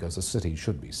 because the city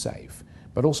should be safe,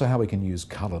 but also how we can use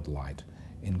coloured light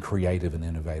in creative and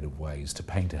innovative ways to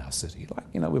paint our city. Like,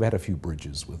 you know, we've had a few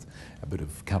bridges with a bit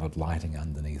of coloured lighting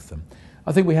underneath them.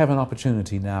 I think we have an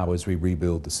opportunity now as we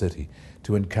rebuild the city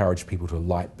to encourage people to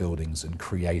light buildings in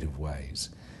creative ways.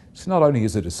 So not only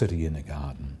is it a city in a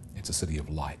garden, it's a city of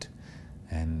light.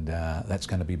 And that's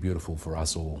going to be beautiful for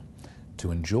us all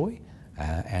to enjoy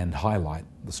and highlight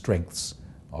the strengths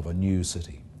of a new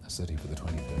city, a city for the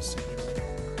 21st century.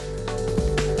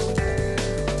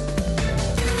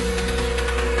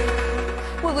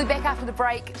 We'll be back after the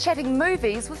break, chatting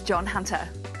movies with John Hunter.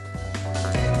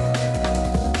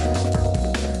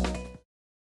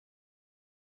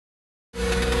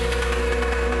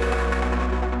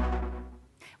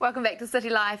 Welcome back to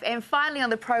City Life, and finally on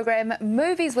the programme,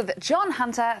 movies with John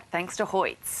Hunter, thanks to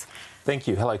Hoyts. Thank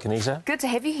you. Hello, Kineta. Good to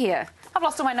have you here. I've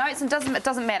lost all my notes, and it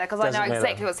doesn't matter because I know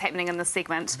exactly what's happening in this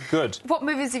segment. Good. What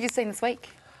movies have you seen this week?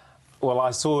 Well,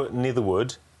 I saw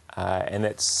Netherwood, and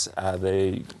that's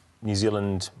the New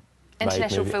Zealand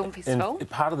International Film Festival.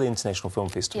 Part of the International Film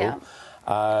Festival.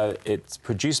 Yeah. It's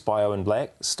produced by Owen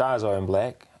Black, stars Owen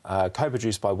Black,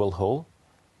 co-produced by Will Hull,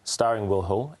 starring Will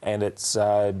Hull, and it's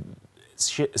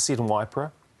set in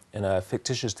Waipara, in a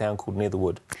fictitious town called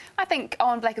Netherwood. I think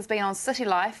Owen Black has been on City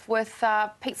Life with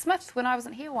Pete Smith when I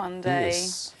wasn't here one day.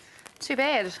 Yes. Too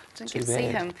bad. Didn't get to see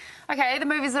him. Okay, the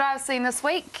movies that I've seen this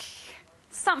week.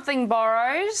 Something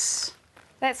Borrowed.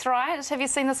 That's right. Have you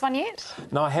seen this one yet?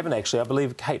 No, I haven't actually. I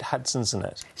believe Kate Hudson's in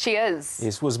it. She is.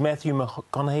 Yes. Was Matthew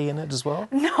McConaughey in it as well?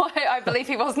 No, I believe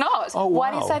he was not. Oh, wow. Why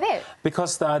do you say that?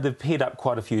 Because they've paired up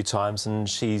quite a few times and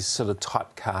she's sort of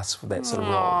typecast for that sort of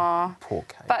role. Poor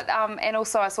Kate. But, and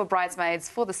also I saw Bridesmaids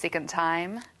for the second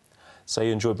time. So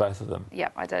you enjoyed both of them?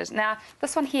 Yep, I did. Now,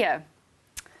 this one here.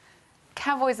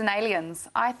 Cowboys and Aliens.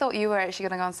 I thought you were actually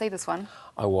going to go and see this one.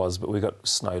 I was, but we got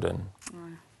snowed in.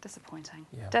 Disappointing.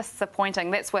 Yeah. Disappointing.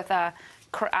 That's with who's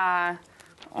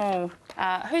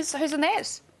in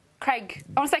that? Craig.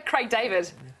 I want to say Craig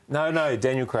David. No,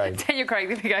 Daniel Craig. Daniel Craig.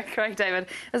 There we go. Craig David.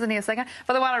 Isn't he a singer?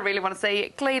 But the one I really want to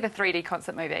see, Glee, the 3D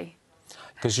concert movie.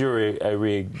 Because you're a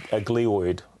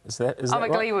Gleeoid. Is that I'm a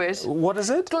right? Gleeoid. What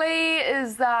is it? Glee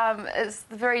is it's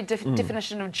the very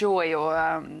definition of joy, or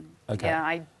okay. Yeah,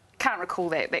 I can't recall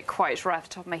that quote right off the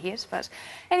top of my head. But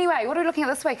anyway, what are we looking at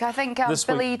this week? I think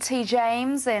Billy T.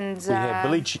 James and... We have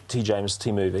Billy T. James'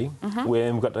 T-movie,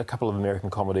 where we've got a couple of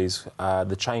American comedies,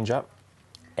 The Change-Up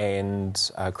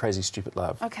and Crazy Stupid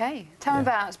Love. OK. Tell me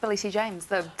about Billy T. James,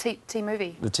 the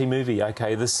T-movie. The T-movie,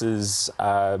 OK. This is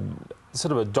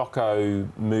sort of a doco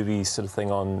movie sort of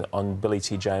thing on Billy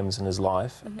T. James and his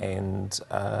life, and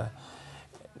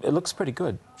it looks pretty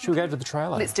good. Should we go to the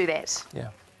trailer? Let's do that. Yeah.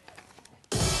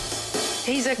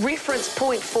 He's a reference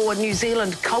point for New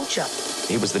Zealand culture.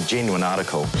 He was the genuine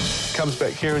article. Comes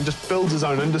back here and just builds his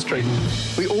own industry.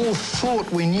 We all thought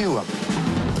we knew him,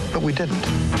 but we didn't.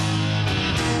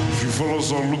 If you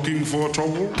fellas are looking for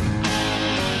trouble,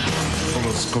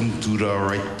 fellas come to the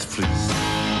right place.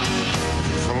 If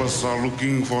you fellas are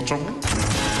looking for trouble,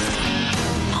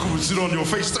 come and sit on your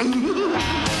face.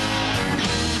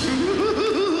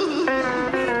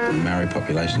 The Maori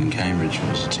population in Cambridge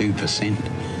was 2%.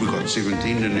 We got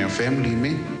 17 in our family,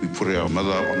 man. We put our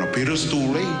mother up on a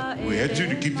pedestal, eh? We had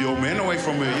to keep the old man away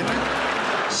from her, you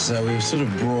know. So we were sort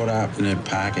of brought up in a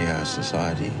Pākehā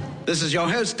society. This is your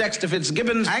host, Dexter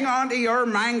Fitzgibbons. Hang on to your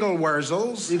mangle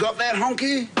wurzels. You got that,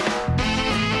 honky?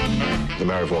 The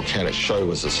Maori Volcanic show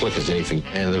was as slick as anything.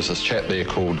 And there was this chap there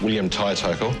called William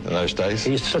Taitoko in those days.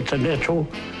 He's such a natural.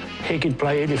 He could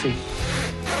play anything.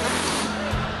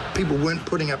 People weren't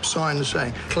putting up signs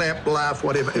saying clap, laugh,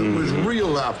 whatever. It was real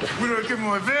laughter. When I give him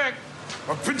my bag,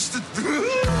 I pinched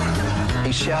it.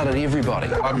 He shouted at everybody.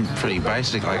 I'm pretty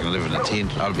basic. I can live in a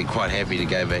tent. I'd be quite happy to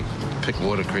go back, pick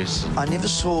watercress. I never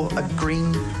saw a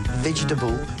green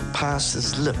vegetable pass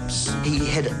his lips. He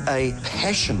had a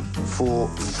passion for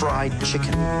fried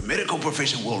chicken. The medical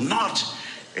profession will not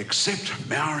accept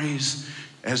Maoris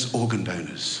as organ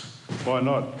donors. Why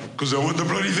not? Because I want the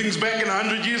bloody things back in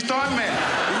 100 years' time,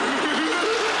 man.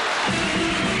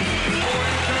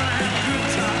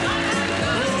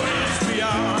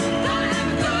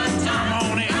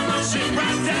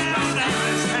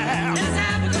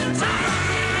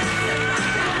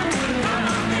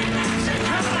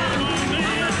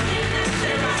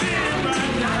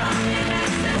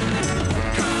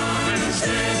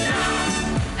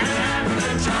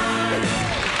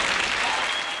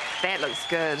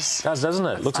 good. It does, doesn't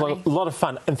it? Looks like a lot of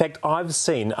fun. In fact, I've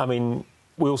seen, I mean,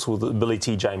 we all saw the Billy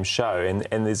T. James show, and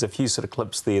there's a few sort of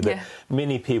clips there that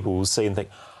many people will see and think,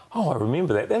 oh, I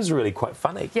remember that. That was really quite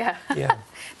funny. Yeah. Yeah.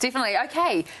 Definitely.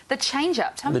 OK, The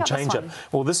Change-Up. Tell me about this one.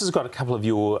 Well, this has got a couple of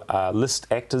your list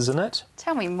actors in it.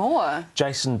 Tell me more.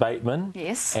 Jason Bateman.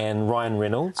 Yes. And Ryan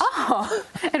Reynolds. Oh,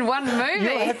 in one movie.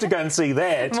 You'll have to go and see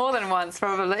that. More than once,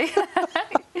 probably.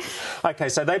 OK,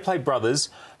 so they play brothers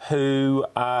who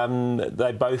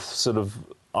they both sort of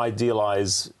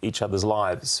idealise each other's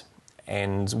lives.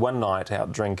 And one night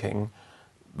out drinking,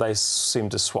 they seem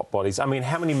to swap bodies. I mean,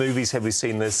 how many movies have we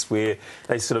seen this where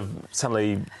they sort of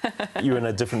suddenly you're in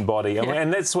a different body?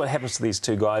 And that's what happens to these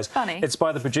two guys. Funny. It's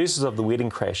by the producers of The Wedding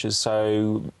Crashers,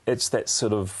 so it's that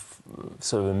sort of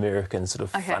American sort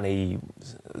of funny,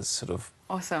 sort of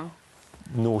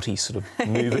naughty sort of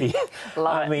movie.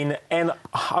 Love it. I mean, and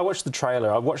I watched the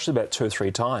trailer. I watched it about 2 or 3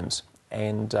 times.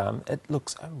 And it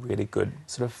looks a really good,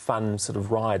 sort of fun sort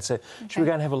of ride. So should we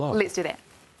go and have a look? Let's do that.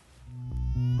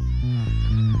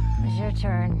 It's your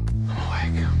turn.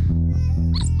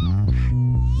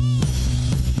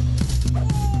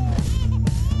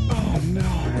 Oh, no.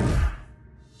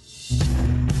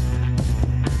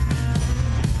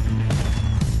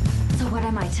 So what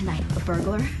am I tonight? A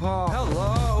burglar? Oh,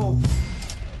 hello.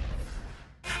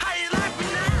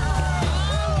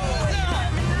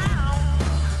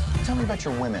 Tell me about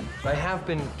your women. I have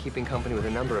been keeping company with a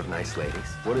number of nice ladies.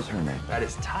 What is her name? That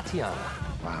is Tatiana.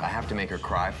 Wow. I have to make her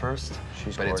cry first,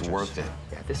 but gorgeous. it's worth it.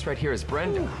 Yeah, this right here is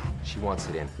Brenda. She wants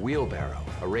it in wheelbarrow,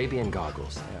 Arabian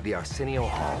goggles, the Arsenio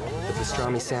Hall, the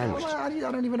pastrami sandwich. Well, I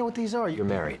don't even know what these are. You're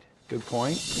married. Good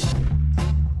point.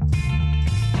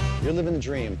 You're living the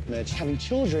dream, Mitch. Having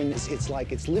children, it's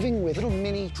like it's living with little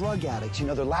mini drug addicts. You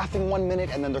know, they're laughing one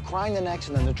minute, and then they're crying the next,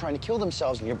 and then they're trying to kill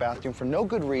themselves in your bathroom for no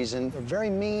good reason. They're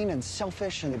very mean and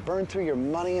selfish, and they burn through your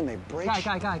money, and they break...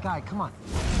 Guy, come on.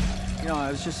 You know, I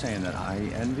was just saying that I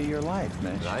envy your life,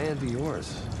 Mitch. And I envy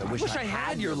yours. I wish I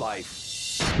had your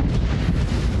life.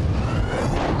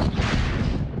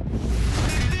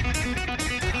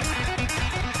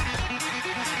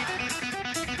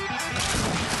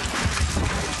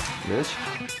 Mitch,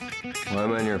 why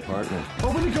am I in your apartment?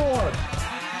 Open the door!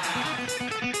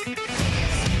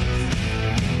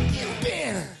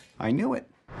 I knew it.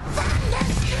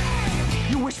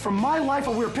 You wished for my life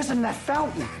while we were pissing in that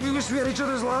fountain. We wished we had each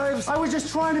other's lives. I was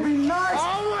just trying to be nice.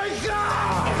 Oh, my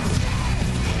God!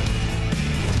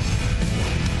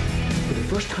 For the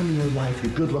first time in your life,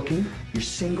 you're good looking, you're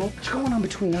single. What's going on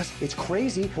between us? It's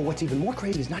crazy, but what's even more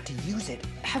crazy is not to use it.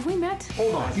 Have we met?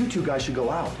 Hold on, you two guys should go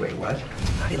out. Wait, what?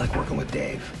 How do you like working with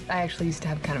Dave? I actually used to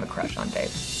have kind of a crush on Dave.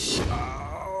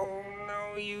 Oh,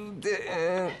 no, you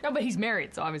didn't. No, but he's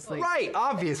married, so obviously. Right,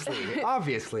 obviously.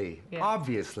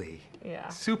 Yeah.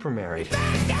 Super married.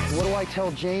 What do I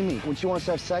tell Jamie when she wants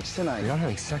to have sex tonight? You're not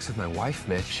having sex with my wife,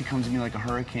 Mitch. She comes at me like a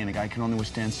hurricane. A guy can only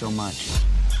withstand so much.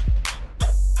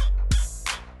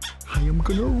 I am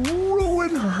gonna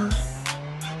ruin her.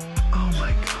 Oh,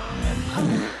 my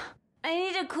God. I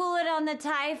need to cool it on the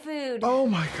Thai food. Oh,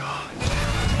 my God.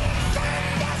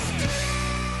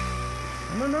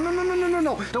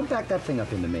 No. Don't back that thing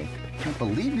up into me. I can't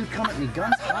believe you come at me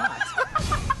guns hot.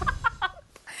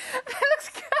 That looks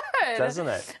good. Doesn't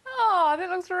it? Oh, that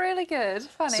looks really good.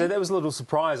 Funny. So that was a little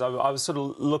surprise. I was sort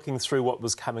of looking through what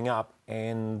was coming up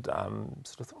and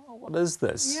sort of thought, oh, what is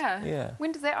this? Yeah.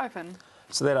 When does that open?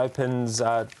 So that opens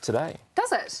today.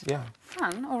 Does it? Yeah.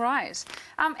 Fun. All right.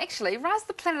 Actually, Rise of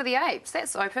the Planet of the Apes,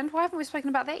 that's opened. Why haven't we spoken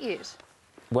about that yet?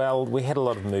 Well, we had a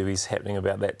lot of movies happening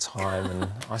about that time and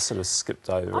I sort of skipped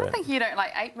over it. I think you don't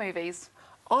like ape movies.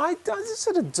 I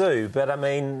sort of do, but I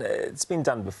mean, it's been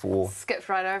done before. Skipped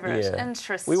right over it.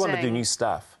 Interesting. We want to do new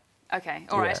stuff. OK,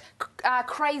 all right.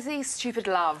 Crazy Stupid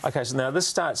Love. OK, so now this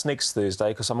starts next Thursday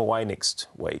because I'm away next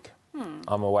week.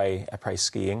 I'm away après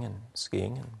skiing.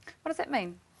 What does that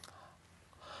mean?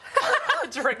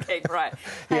 Drinking, right.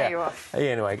 Yeah. You are. Yeah,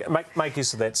 anyway, make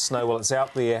use of that snow while it's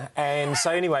out there. And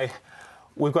so anyway,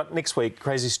 we've got next week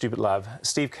Crazy Stupid Love,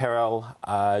 Steve Carell,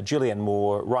 Julianne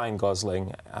Moore, Ryan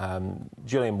Gosling.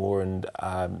 Julianne Moore and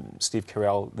Steve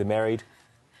Carell, they're married.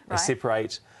 They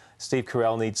separate. Steve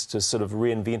Carell needs to sort of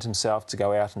reinvent himself to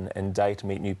go out and date and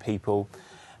meet new people.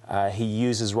 He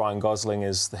uses Ryan Gosling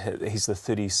as he's the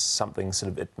 30-something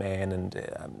sort of it man. And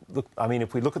look, I mean,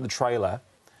 if we look at the trailer,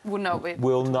 we'll know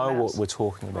what we're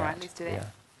talking about. All right, let's do that.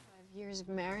 5 years of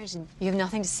marriage and you have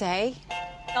nothing to say?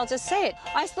 I'll just say it.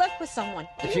 I slept with someone.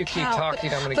 If you keep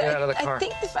talking, I'm going to get out of the car. I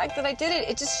think the fact that I did it,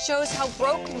 it just shows how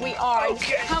broken we are.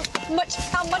 Okay. And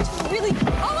how much we really...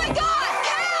 Oh, my God!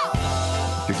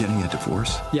 Cal! You're getting into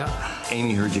divorce? Yeah.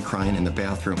 Amy heard you crying in the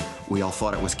bathroom. We all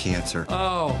thought it was cancer.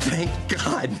 Oh. Thank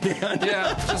God, man.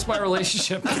 Yeah, just my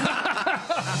relationship.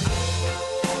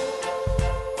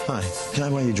 Hi, can I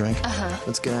buy you a drink?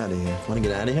 Let's get out of here. Want to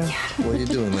get out of here? Yeah. What are you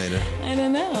doing later? I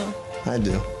don't know. I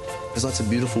do. There's lots of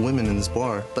beautiful women in this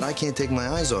bar, but I can't take my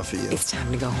eyes off of you. It's time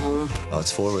to go home. Oh,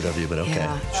 it's forward of you, but okay.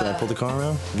 Yeah. Should I pull the car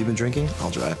around? Have you been drinking? I'll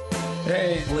drive.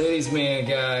 Hey, ladies' man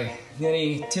guy.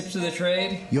 Any tips of the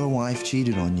trade? Your wife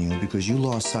cheated on you because you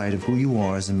lost sight of who you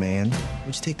are as a man.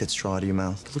 Would you take that straw out of your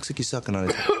mouth? It looks like you're sucking on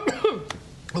it.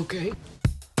 Okay.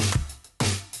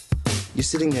 You're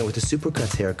sitting there with a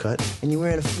Supercuts haircut, and you're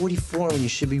wearing a 44 when you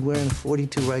should be wearing a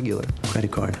 42 regular.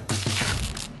 Credit card.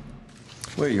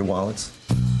 Where are your wallets?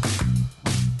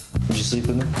 Would you sleep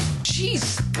with them?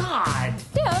 Jeez, God.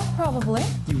 Yeah, probably.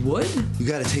 You would? You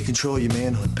gotta take control of your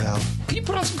manhood, pal. Can you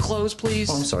put on some clothes, please?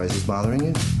 Oh, I'm sorry, is this bothering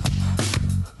you?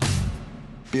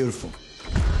 Beautiful.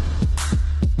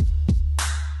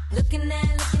 Looking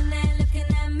at me.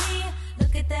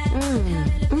 Look at that.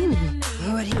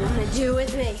 What do you want to do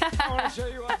with me?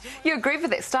 You agree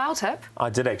with that style tip? I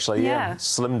did actually, yeah.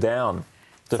 Slim down.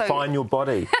 Define your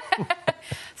body.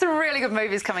 Some really good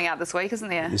movies coming out this week, isn't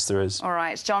there? Yes, there is. All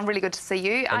right, John, really good to see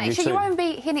you. And you Actually, too. you won't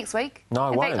be here next week. No,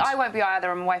 I In won't. fact, I won't be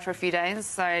either. I'm away for a few days,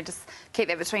 so just keep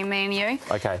that between me and you.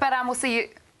 Okay. But we'll see you...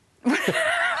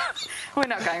 We're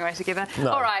not going away together.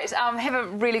 No. All right, have a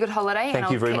really good holiday. Thank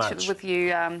and you very I'll catch much. up with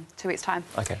you 2 weeks' time.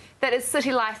 Okay. That is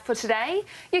City Life for today.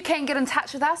 You can get in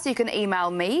touch with us. You can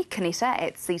email me,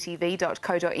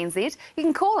 kineta@ctv.co.nz. You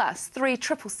can call us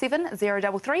 3777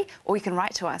 033, or you can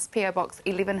write to us, PO Box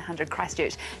 1100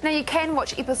 Christchurch. Now, you can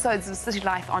watch episodes of City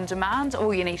Life on demand.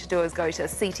 All you need to do is go to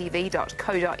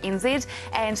ctv.co.nz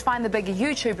and find the big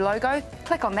YouTube logo.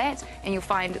 Click on that, and you'll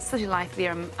find City Life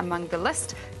there among the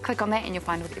list. Click on that, and you'll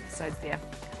find all the episodes there.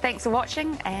 Thanks for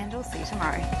watching, and we'll see you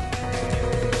tomorrow.